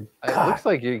forward. It looks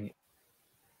like you.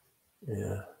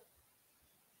 Yeah.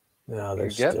 No, they're You're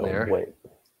getting still there. wait.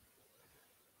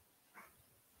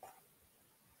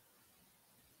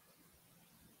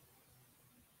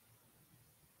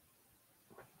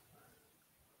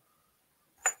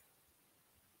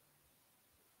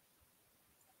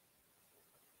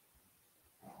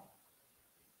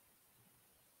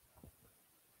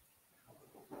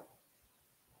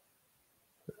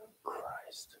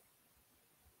 Christ.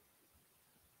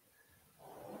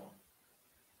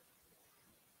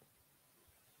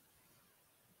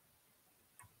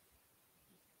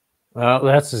 Well,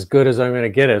 that's as good as I'm going to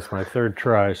get. It's my third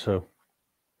try, so.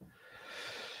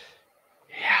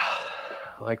 Yeah,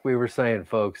 like we were saying,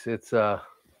 folks, it's a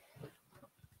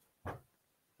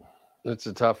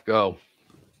tough go.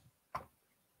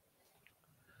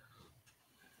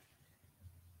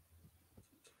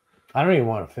 I don't even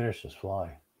want to finish this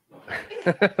fly.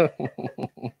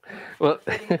 Well,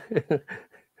 the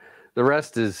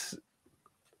rest is,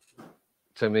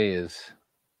 to me, is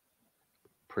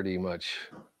pretty much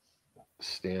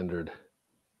standard.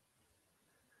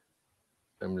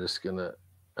 I'm just gonna,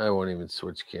 I won't even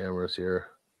switch cameras here.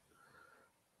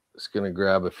 Just gonna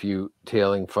grab a few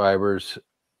tailing fibers,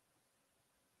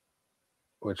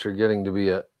 which are getting to be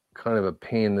a kind of a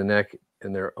pain in the neck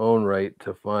in their own right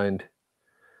to find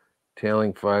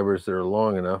tailing fibers that are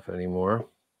long enough anymore.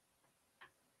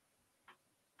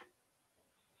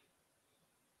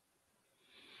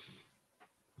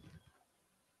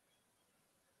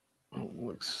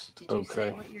 Looks Did you okay.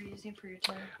 say what you're using for your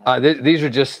tailing? These are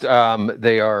just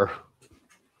they are.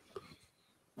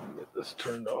 Get this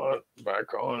turned on,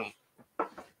 back on.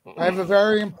 I have a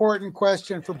very important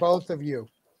question for both of you.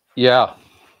 Yeah.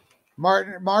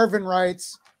 Marvin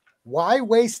writes, why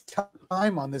waste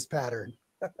time on this pattern?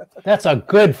 That's a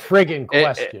good friggin'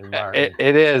 question, Marvin.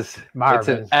 It is. Marvin. It's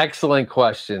an excellent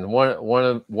question.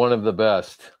 One of the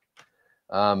best.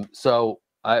 So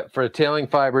for tailing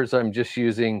fibers, I'm just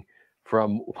using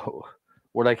from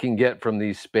what I can get from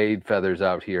these spade feathers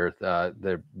out here.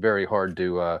 They're very hard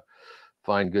to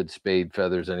find good spade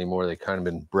feathers anymore. They kind of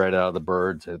been bred out of the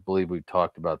birds. I believe we've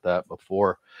talked about that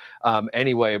before.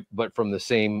 Anyway, but from the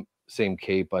same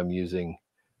cape, I'm using,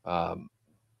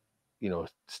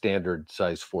 standard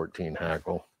size 14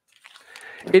 hackle.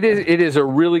 It is a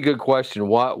really good question.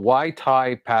 Why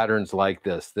tie patterns like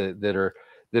this that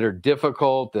are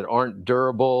difficult, that aren't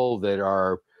durable, that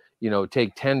are,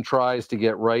 take 10 tries to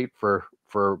get right for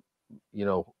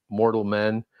mortal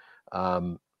men.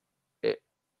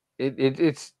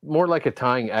 It's more like a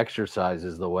tying exercise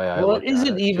is the way I look at it. Well, it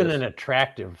isn't even an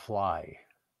attractive fly.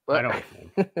 But, I don't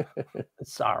think.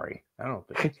 Sorry. I don't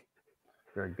think it's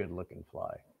a very good looking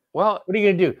fly. Well, what are you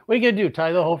going to do? What are you going to do?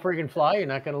 Tie the whole friggin' fly? You're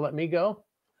not going to let me go?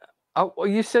 Oh, well,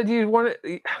 you said you wanted.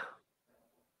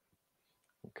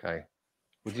 Okay.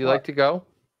 Would you like to go?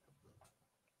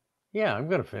 Yeah, I'm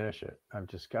going to finish it. I was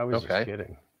just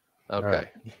kidding. Okay. Right.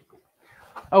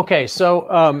 Okay, so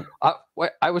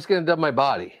I was going to dub my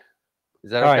body.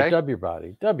 Is that all okay? All right, dub your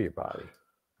body. Dub your body.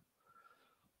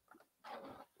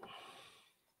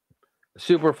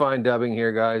 Super fine dubbing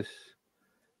here, guys.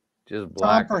 Just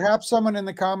black. Tom, perhaps someone in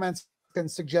the comments can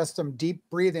suggest some deep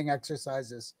breathing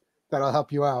exercises that'll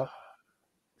help you out.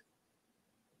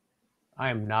 I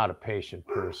am not a patient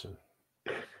person.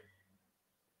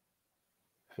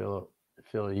 Phil,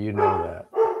 you know that.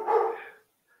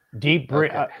 Deep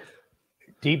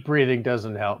breathing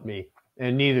doesn't help me,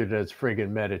 and neither does friggin'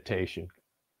 meditation.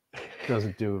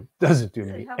 Doesn't do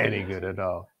me any good at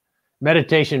all.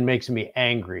 Meditation makes me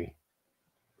angry.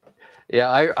 Yeah,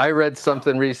 I read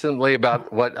something recently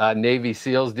about what Navy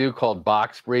SEALs do called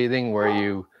box breathing, where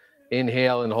you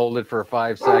inhale and hold it for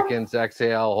 5 seconds,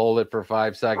 exhale, hold it for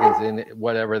 5 seconds, in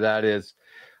whatever that is.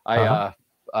 I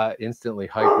instantly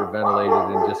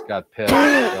hyperventilated and just got pissed.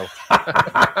 So.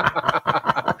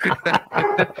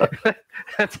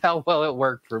 That's how well it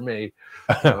worked for me.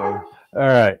 All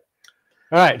right.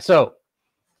 So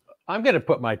I'm going to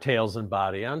put my tails and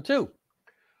body on too.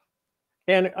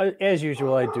 And as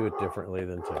usual, I do it differently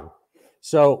than Tim.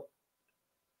 So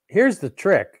here's the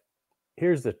trick.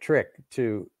 Here's the trick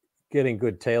to getting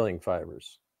good tailing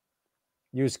fibers.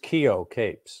 Use Keo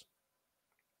capes.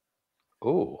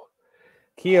 Ooh.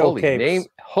 Keo capes.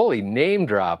 Holy name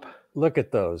drop. Look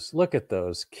at those. Look at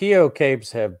those. Keo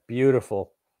capes have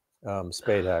beautiful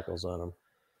spade hackles on them.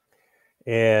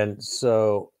 And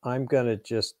so I'm going to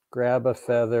just grab a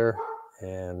feather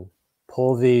and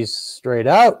pull these straight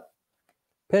out.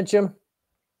 Pinch them.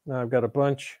 Now I've got a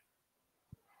bunch.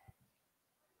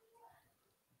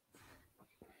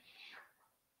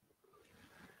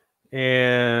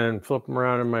 And flip them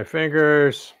around in my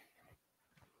fingers.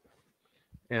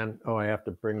 And, oh, I have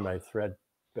to bring my thread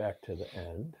back to the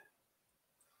end,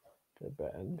 to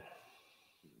bend.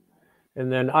 And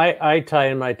then I tie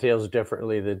in my tails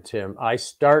differently than Tim. I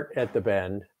start at the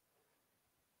bend.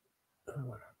 I'm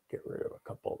going to get rid of a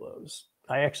couple of those.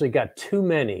 I actually got too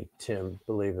many, Tim,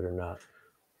 believe it or not.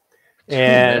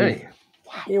 And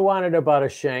you wanted about a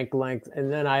shank length.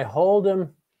 And then I hold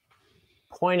them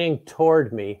pointing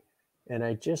toward me. And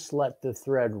I just let the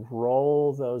thread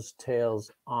roll those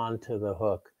tails onto the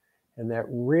hook. And that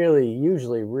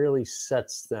usually really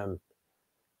sets them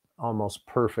almost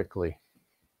perfectly.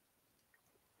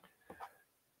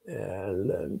 And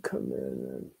then come in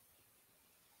and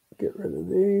get rid of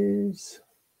these.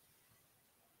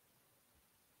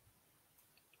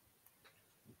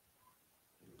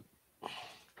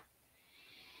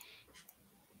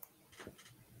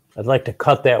 I'd like to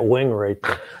cut that wing right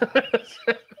there.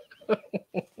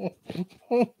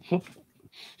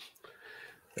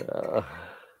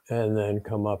 And then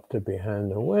come up to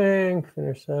behind the wing,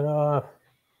 finish that off.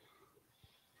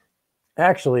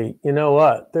 Actually, you know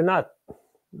what? They're not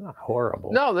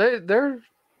horrible. No, they're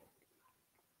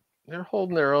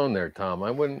holding their own there, Tom.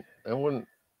 I wouldn't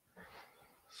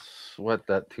sweat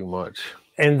that too much.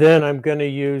 And then I'm going to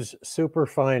use super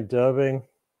fine dubbing.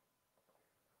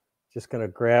 Just going to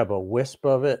grab a wisp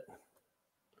of it,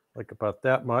 like about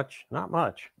that much, not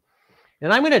much.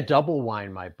 And I'm going to double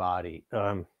wind my body.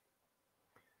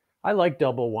 I like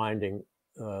double winding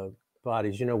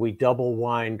bodies. You know, we double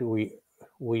wind, we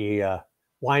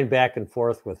wind back and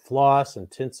forth with floss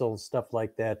and tinsel and stuff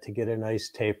like that to get a nice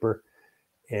taper.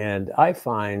 And I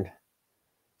find,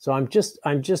 so I'm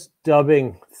just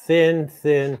dubbing thin,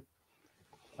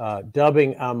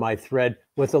 dubbing on my thread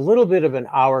with a little bit of an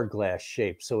hourglass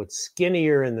shape, so it's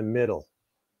skinnier in the middle.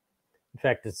 In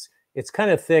fact, it's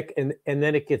kind of thick and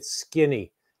then it gets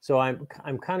skinny. So I'm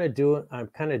kind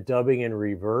of dubbing in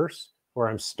reverse, where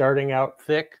I'm starting out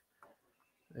thick.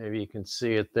 Maybe you can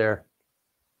see it there.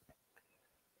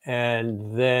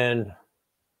 And then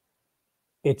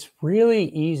it's really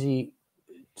easy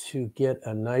to get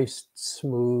a nice,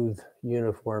 smooth,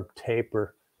 uniform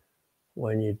taper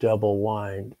when you double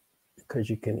wind, because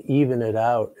you can even it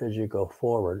out as you go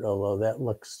forward, although that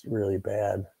looks really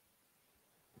bad.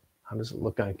 How does it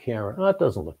look on camera? Oh, it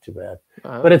doesn't look too bad.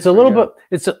 But it's a little bit,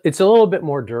 it's a little bit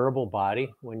more durable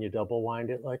body when you double wind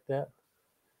it like that.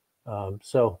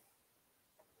 So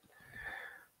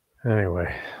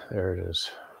anyway, there it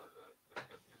is.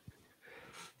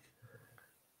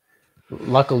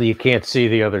 Luckily, you can't see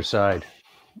the other side.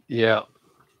 Yeah.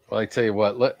 Well, I tell you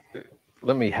what, let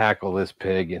me hackle this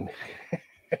pig and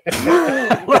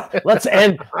let's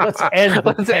end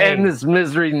this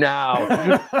misery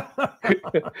now.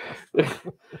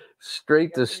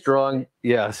 Straight to strong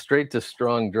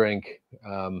drink.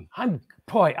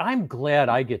 I'm glad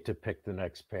I get to pick the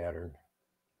next pattern.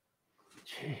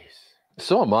 Jeez.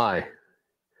 So am I.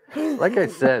 Like I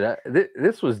said,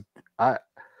 this was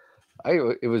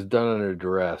it was done under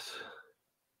duress.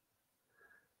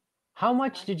 How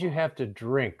much did you have to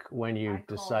drink when you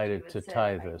decided to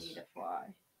tie this?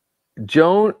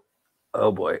 Joan,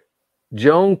 oh boy.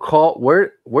 Joan called,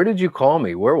 where did you call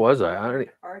me? Where was I?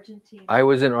 Argentina. I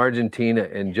was in Argentina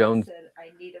and Joan said, I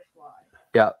need a fly.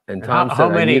 Yeah, and Tom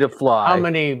said, I need a fly. How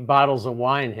many bottles of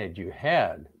wine had you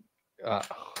had?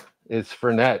 It's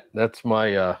Fernet. That's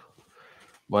my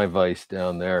my vice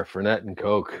down there. Fernet and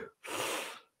Coke.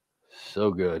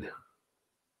 So good.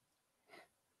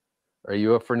 Are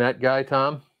you a Fernet guy,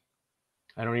 Tom?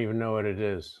 I don't even know what it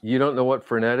is. You don't know what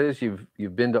Fernet is?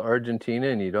 You've been to Argentina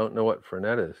and you don't know what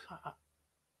Fernet is?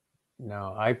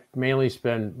 No, I mainly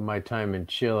spend my time in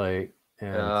Chile,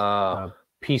 and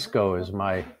Pisco is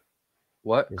my.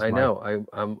 What?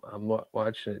 I'm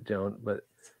watching it, Joan, but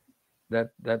that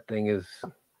thing is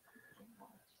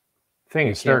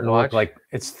starting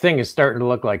to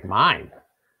look like mine.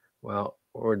 Well,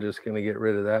 we're just going to get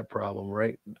rid of that problem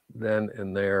right then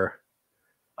and there.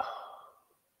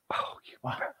 Oh,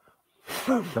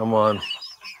 come on.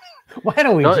 Why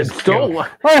don't we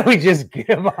just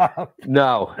give up?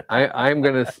 No, I am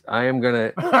gonna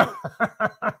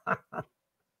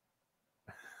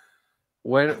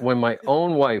when my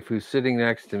own wife, who's sitting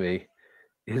next to me,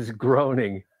 is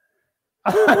groaning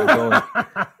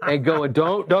and going,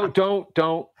 don't.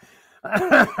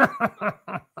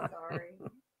 Sorry.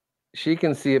 She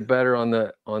can see it better on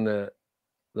the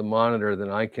monitor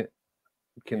than I can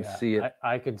see it.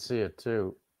 I can see it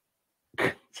too.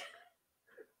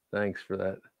 Thanks for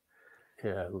that.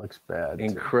 Yeah, it looks bad.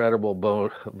 Incredible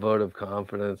vote of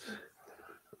confidence.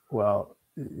 Well,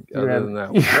 other than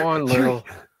that, one little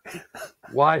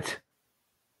what?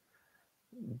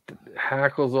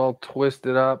 Hackle's all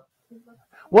twisted up.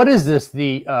 What is this?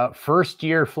 The first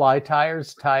year fly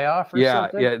tires tie off? Or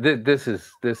something? Yeah. This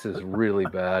is really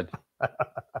bad.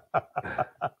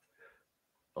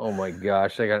 Oh my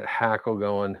gosh, I got hackle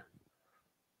going.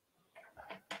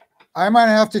 I might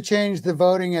have to change the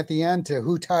voting at the end to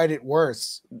who tied it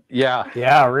worse.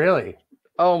 Yeah, really.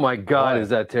 Oh my God, is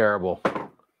that terrible?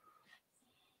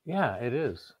 Yeah, it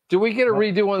is. Do we get a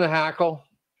redo on the hackle?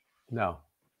 No.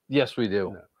 Yes, we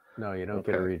do. No, you don't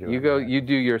get a redo. You go. You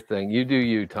do your thing. You do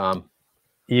you, Tom.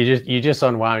 You just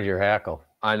unwound your hackle.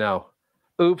 I know.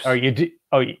 Oops. Oh, you do.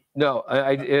 Oh, no.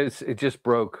 It just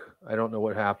broke. I don't know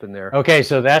what happened there. Okay,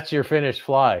 so that's your finished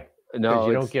fly. No,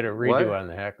 you don't get a redo on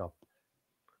the hackle.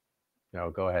 No,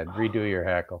 go ahead. Redo your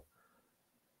hackle.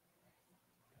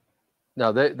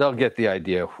 No, they'll get the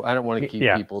idea. I don't want to keep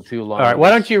people too long. All right, why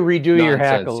don't you redo your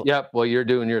hackle? Yep. Well, you're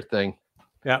doing your thing.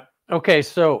 Yeah. Okay.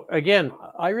 So again,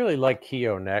 I really like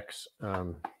Keo necks.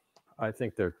 I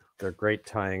think they're great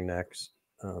tying necks.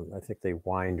 I think they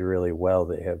wind really well.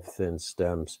 They have thin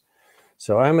stems.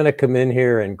 So I'm going to come in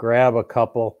here and grab a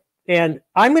couple, and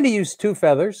I'm going to use 2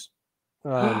 feathers.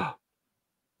 Yeah,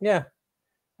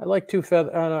 I like 2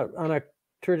 feathers on a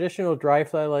traditional dry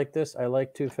fly like this. I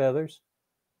like 2 feathers,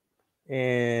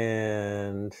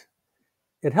 and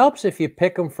it helps if you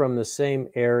pick them from the same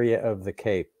area of the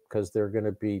cape, because they're going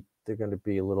to be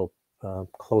a little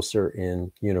closer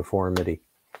in uniformity.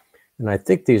 And I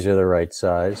think these are the right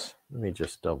size. Let me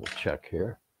just double check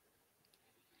here.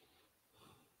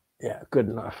 Yeah, good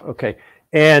enough. Okay.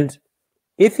 And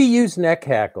if you use neck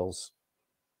hackles,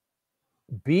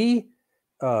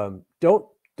 don't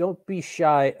be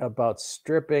shy about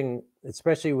stripping,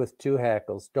 especially with 2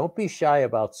 hackles. Don't be shy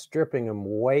about stripping them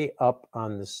way up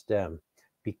on the stem,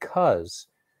 because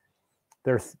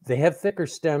they have thicker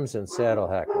stems than saddle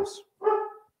hackles.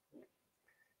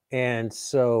 And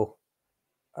so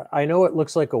I know it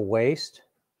looks like a waste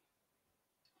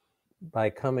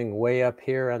by coming way up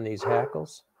here on these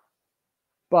hackles,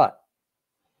 but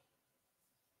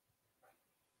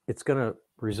it's going to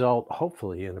result,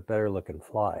 hopefully, in a better looking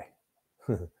fly.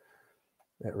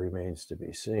 That remains to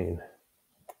be seen.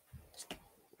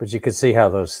 But you can see how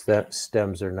those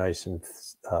stems are nice and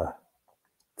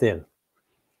thin.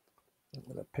 I'm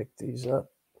going to pick these up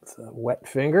with a wet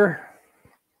finger.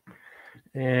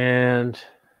 And,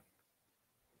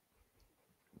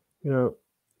 you know,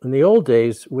 in the old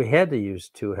days, we had to use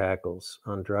 2 hackles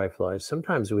on dry flies.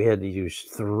 Sometimes we had to use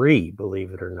 3,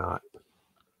 believe it or not.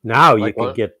 Now you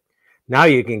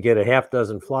can get a half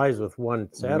dozen flies with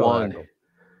 1 saddle hackle.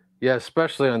 Yeah,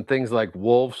 especially on things like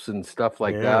wolves and stuff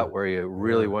like that, where you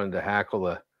really wanted to hackle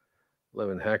the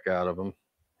living heck out of them.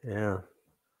 Yeah.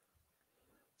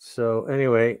 So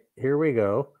anyway, here we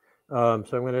go. So I'm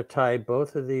going to tie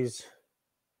both of these.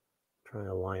 Trying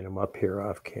to line them up here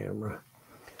off camera.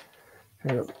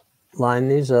 Line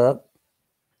these up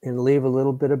and leave a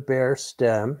little bit of bare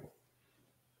stem.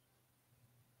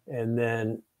 And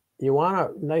then you want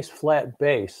a nice flat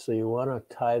base, so you want to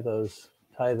tie those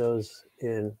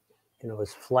in, you know,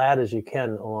 as flat as you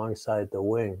can alongside the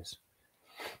wings.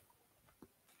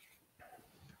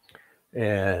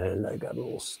 And I got a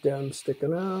little stem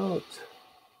sticking out.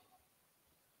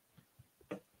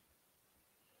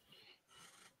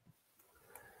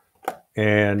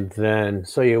 And then,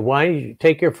 so you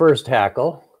take your first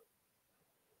hackle,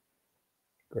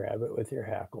 grab it with your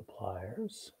hackle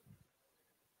pliers,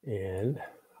 and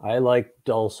I like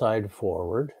dull side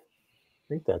forward. I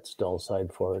think that's dull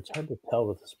side forward. It's hard to tell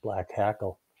with this black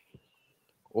hackle.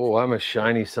 Oh, I'm a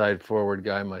shiny side forward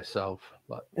guy myself.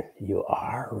 But you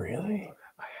are, really?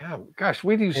 I am. Gosh,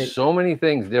 we do so many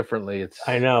things differently.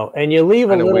 I know, and you leave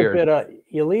a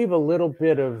little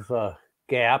bit of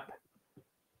gap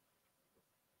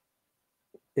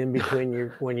in between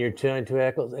your when you're turning two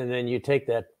hackles, and then you take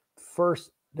that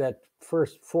first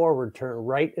forward turn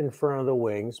right in front of the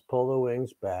wings, pull the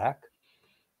wings back,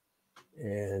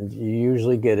 and you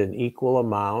usually get an equal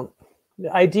amount.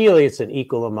 Ideally, it's an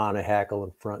equal amount of hackle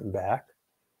in front and back.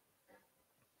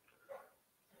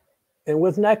 And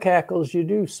with neck hackles, you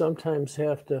do sometimes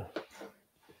have to,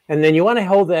 and then you want to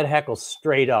hold that hackle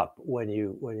straight up when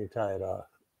you tie it off.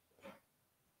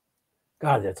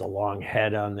 God, that's a long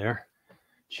head on there.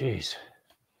 Jeez.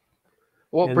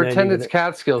 Well, And pretend it's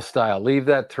Catskill style. Leave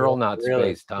that turtle knot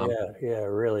really, space, Tom. Yeah,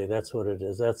 really. That's what it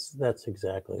is. That's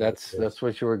exactly that's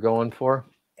what you were going for.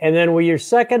 And then with your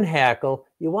second hackle,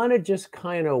 you want to just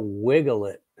kind of wiggle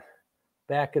it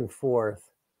back and forth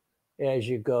as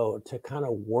you go to kind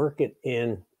of work it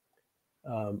in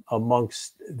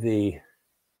amongst the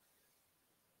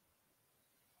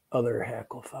other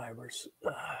hackle fibers. It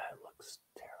looks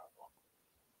terrible.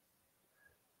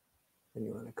 And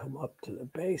you want to come up to the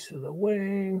base of the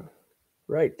wing,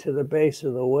 right to the base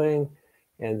of the wing,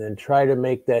 and then try to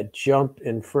make that jump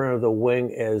in front of the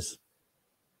wing as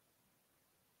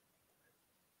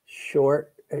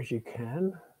short as you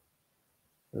can.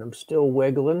 And I'm still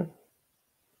wiggling.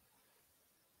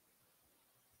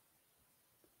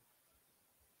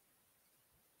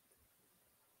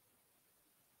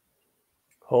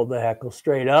 Hold the hackle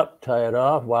straight up, tie it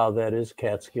off. Wow, that is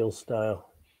Catskill style.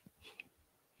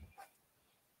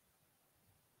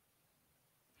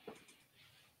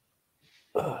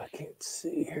 Oh, I can't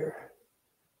see here.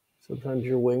 Sometimes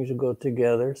your wings will go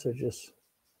together, so just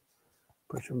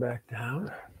push them back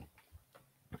down.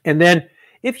 And then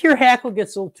if your hackle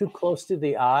gets a little too close to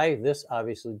the eye, this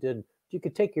obviously did, you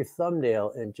could take your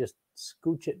thumbnail and just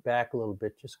scooch it back a little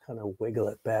bit, just kind of wiggle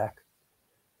it back.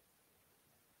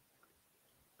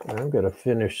 And I'm going to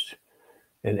finish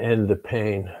and end the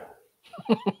pain.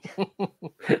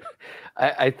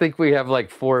 I think we have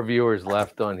like 4 viewers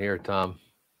left on here, Tom.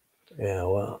 Yeah,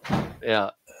 well.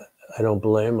 Yeah. I don't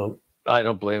blame them. I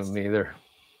don't blame them either.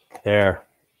 There.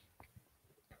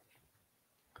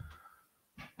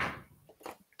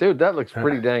 Dude, that looks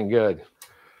pretty dang good.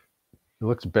 It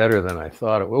looks better than I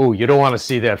thought it would. Oh, you don't want to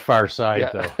see that far side,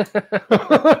 though.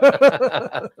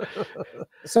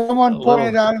 Someone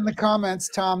pointed out in the comments,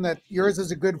 Tom, that yours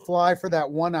is a good fly for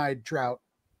that one-eyed trout.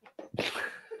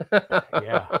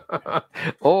 Yeah.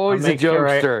 Oh, he's a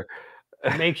jokester.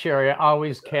 Make sure I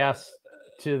always cast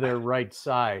to the right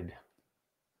side.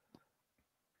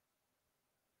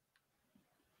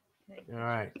 All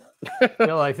right.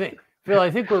 Phil, I think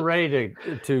we're ready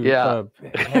to have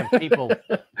people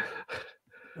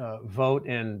vote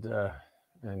and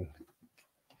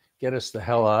get us the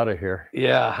hell out of here.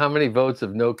 Yeah. How many votes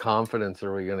of no confidence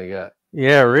are we going to get?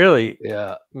 Yeah, really.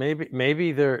 Yeah. Maybe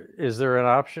is there an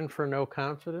option for no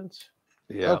confidence?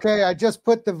 Yeah. Okay, I just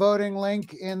put the voting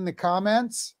link in the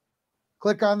comments.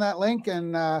 Click on that link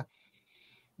and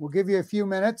we'll give you a few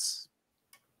minutes.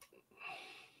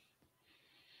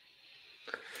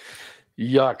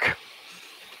 Yuck.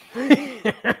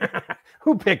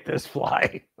 Who picked this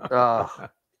fly?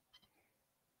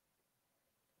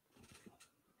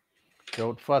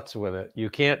 Don't futz with it. You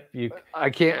can't. I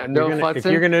can't. No futzing. If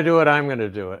you're gonna do it, I'm gonna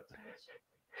do it.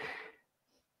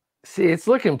 See, it's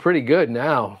looking pretty good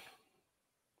now.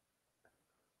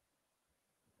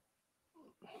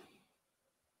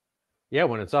 Yeah,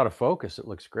 when it's out of focus, it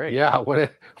looks great. Yeah, when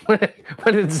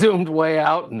it zoomed way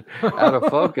out and out of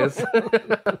focus.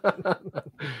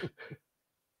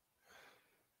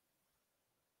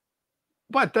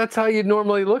 But that's how you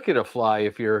normally look at a fly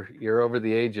if you're over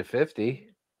the age of 50.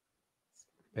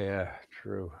 Yeah,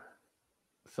 true.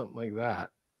 Something like that.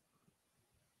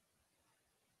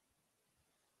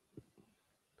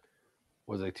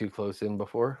 Was I too close in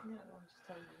before? No, I'm just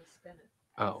telling you to spin it.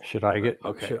 Oh, Should I get?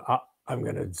 Okay. I'm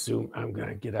gonna zoom. I'm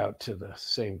gonna get out to the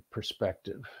same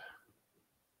perspective.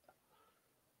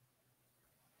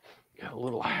 Got a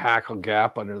little hackle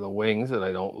gap under the wings that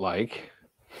I don't like.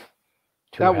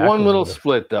 Two that one hackles little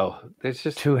split, though. It's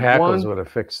just two hackles would have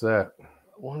fixed that.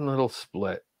 One little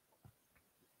split.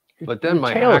 But then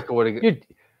my hackle would have.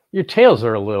 Your tails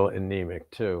are a little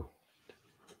anemic too.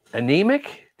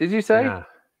 Anemic? Did you say? Yeah.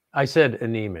 I said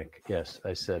anemic. Yes,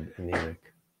 I said anemic.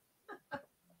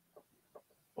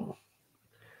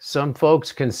 Some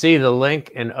folks can see the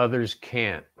link and others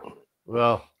can't.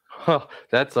 Well,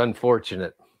 that's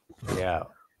unfortunate. Yeah.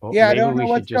 Well, yeah, I don't know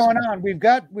what's going on. We've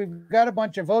got a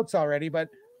bunch of votes already, but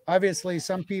obviously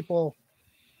some people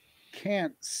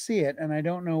can't see it, and I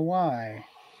don't know why.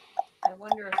 I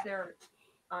wonder if they're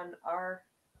on our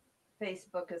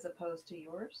Facebook as opposed to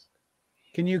yours.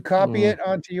 Can you copy it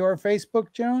onto your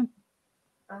Facebook, Joan?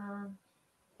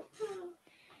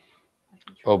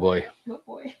 Oh boy. Oh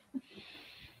boy.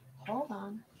 Hold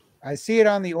on. I see it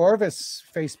on the Orvis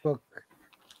Facebook.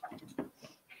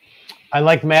 I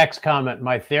like Mac's comment.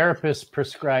 My therapist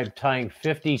prescribed tying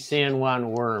 50 San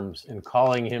Juan worms and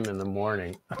calling him in the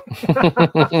morning.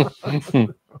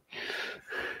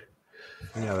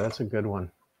 Yeah, that's a good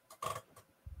one.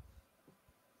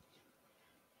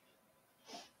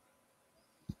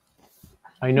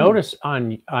 I noticed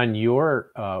on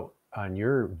your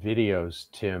videos,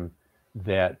 Tim,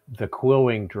 that the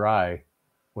quill-wing dry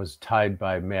was tied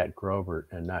by Matt Grobert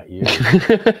and not you.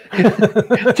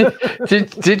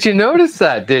 did you notice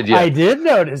that? Did you? I did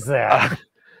notice that.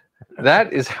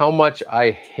 That is how much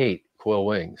I hate quill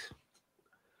wings.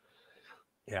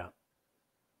 Yeah.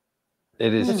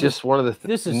 It is just one of the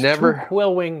This is never two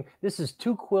quill-wing. This is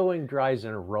two quill-wing dries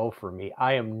in a row for me.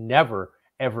 I am never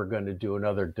ever going to do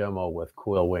another demo with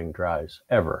quill-wing dries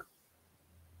ever.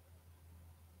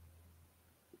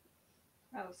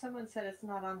 Oh, someone said it's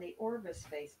not on the Orvis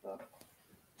Facebook.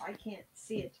 I can't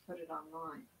see it to put it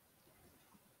online.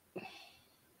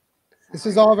 This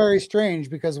is all very strange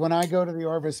because when I go to the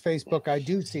Orvis Facebook, I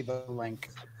do see the link.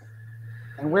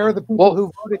 And where are the people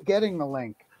who voted getting the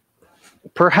link?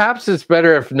 Perhaps it's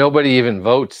better if nobody even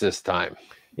votes this time.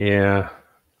 Yeah.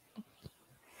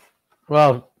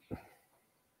 Well,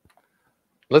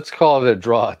 let's call it a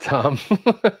draw, Tom.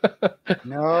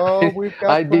 No, we've got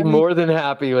I'd be more than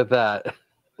happy with that.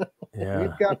 Yeah.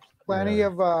 We've got plenty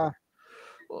of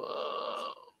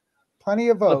plenty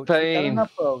of votes. We've got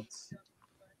enough votes.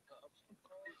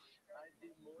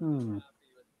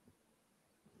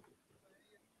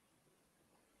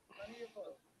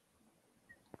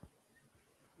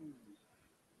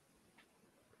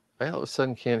 I all of a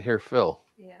sudden can't hear Phil.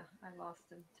 Yeah, I lost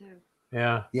him too.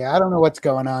 Yeah. Yeah, I don't know what's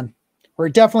going on. We're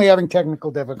definitely having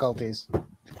technical difficulties.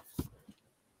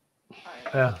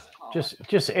 Yeah.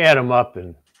 Just add them up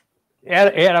and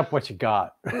add up what you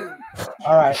got.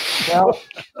 All right. Well,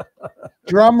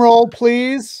 drum roll,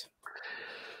 please.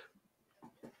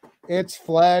 It's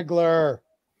Flagler.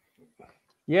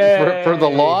 Yeah. For the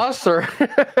loss, or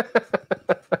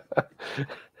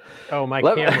oh, my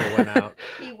camera went out.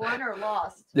 He won or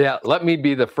lost? Yeah, let me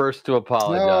be the first to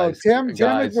apologize. No, Tim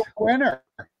guys. is the winner.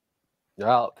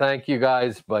 Well, thank you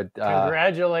guys, but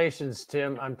congratulations,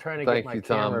 Tim. I'm trying to get my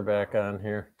camera Tom. back on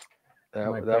here.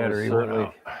 That was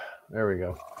certainly. There we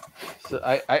go. So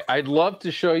I'd love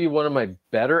to show you one of my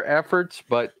better efforts,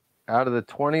 but out of the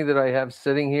 20 that I have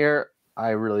sitting here, I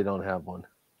really don't have one.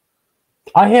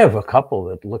 I have a couple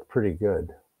that look pretty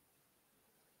good,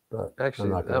 but actually,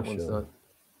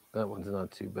 that one's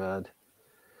not too bad.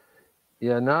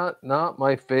 Yeah, not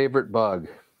my favorite bug.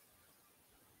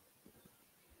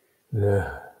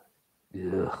 Yeah.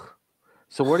 Yeah.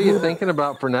 So what are you thinking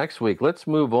about for next week? Let's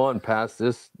move on past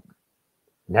this.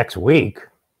 Next week?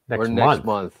 Next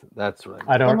month. That's right.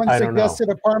 Someone suggested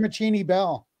a Parmigiani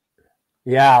Bell.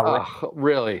 Yeah.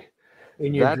 Really?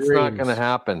 That's dreams. not going to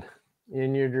happen.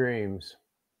 In your dreams.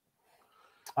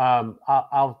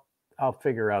 I'll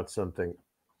figure out something.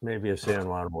 Maybe a San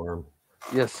Juan worm.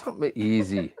 Yeah, something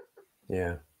easy.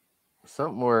 Yeah.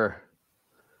 Something where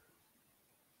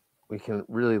we can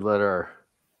really let our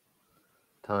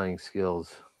tying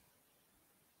skills.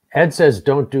 Ed says,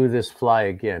 don't do this fly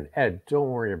again. Ed, don't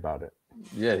worry about it.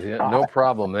 Yeah, no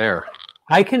problem there.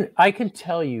 I can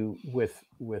tell you with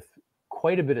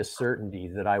quite a bit of certainty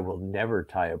that I will never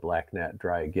tie a black gnat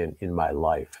dry again in my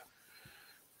life,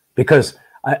 because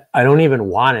I don't even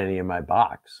want any in my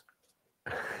box.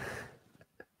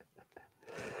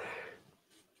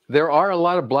 There are a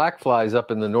lot of black flies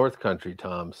up in the North Country,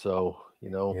 Tom. So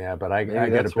Yeah, but I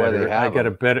got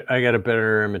a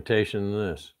better imitation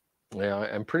than this. Yeah,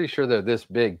 I'm pretty sure they're this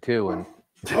big too, and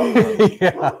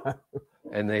yeah,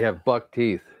 and they have buck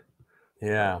teeth.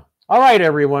 Yeah. All right,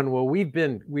 everyone. Well, we've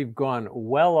gone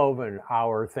well over an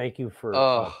hour. Thank you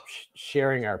for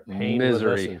sharing our pain with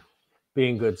us and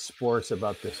being good sports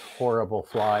about this horrible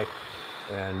fly.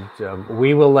 And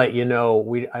we will let you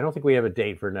know. I don't think we have a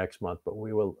date for next month, but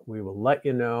we will let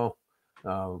you know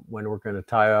when we're going to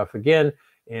tie off again.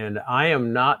 And I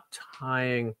am not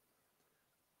tying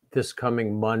this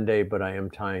coming Monday, but I am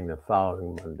tying the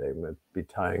following Monday. I'm going to be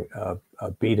tying a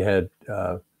beadhead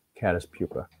caddis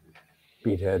pupa.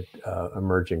 Beadhead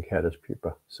emerging caddis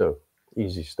pupa. So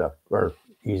easy stuff, or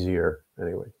easier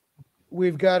anyway.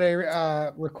 We've got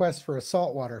a request for a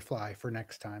saltwater fly for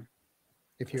next time,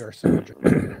 if you are so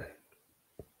interested.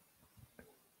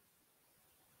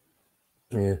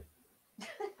 Yeah.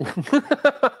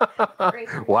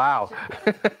 Wow.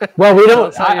 Well, we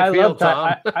don't.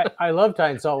 I love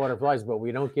tying saltwater flies, but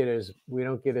we don't get as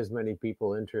many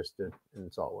people interested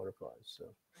in saltwater flies. So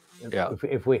Yeah.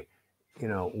 If we,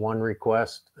 one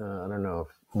request, I don't know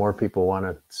if more people want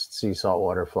to see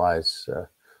saltwater flies,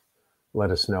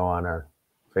 let us know on our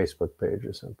Facebook page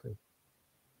or something.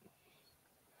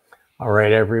 All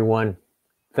right, everyone.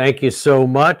 Thank you so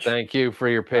much. Thank you for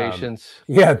your patience.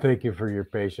 Yeah, thank you for your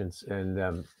patience,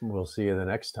 and we'll see you the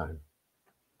next time.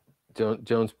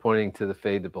 Joan's pointing to the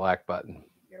fade to black button.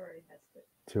 You already missed it.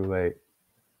 Too late.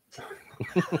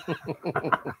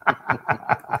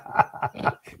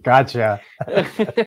 Gotcha.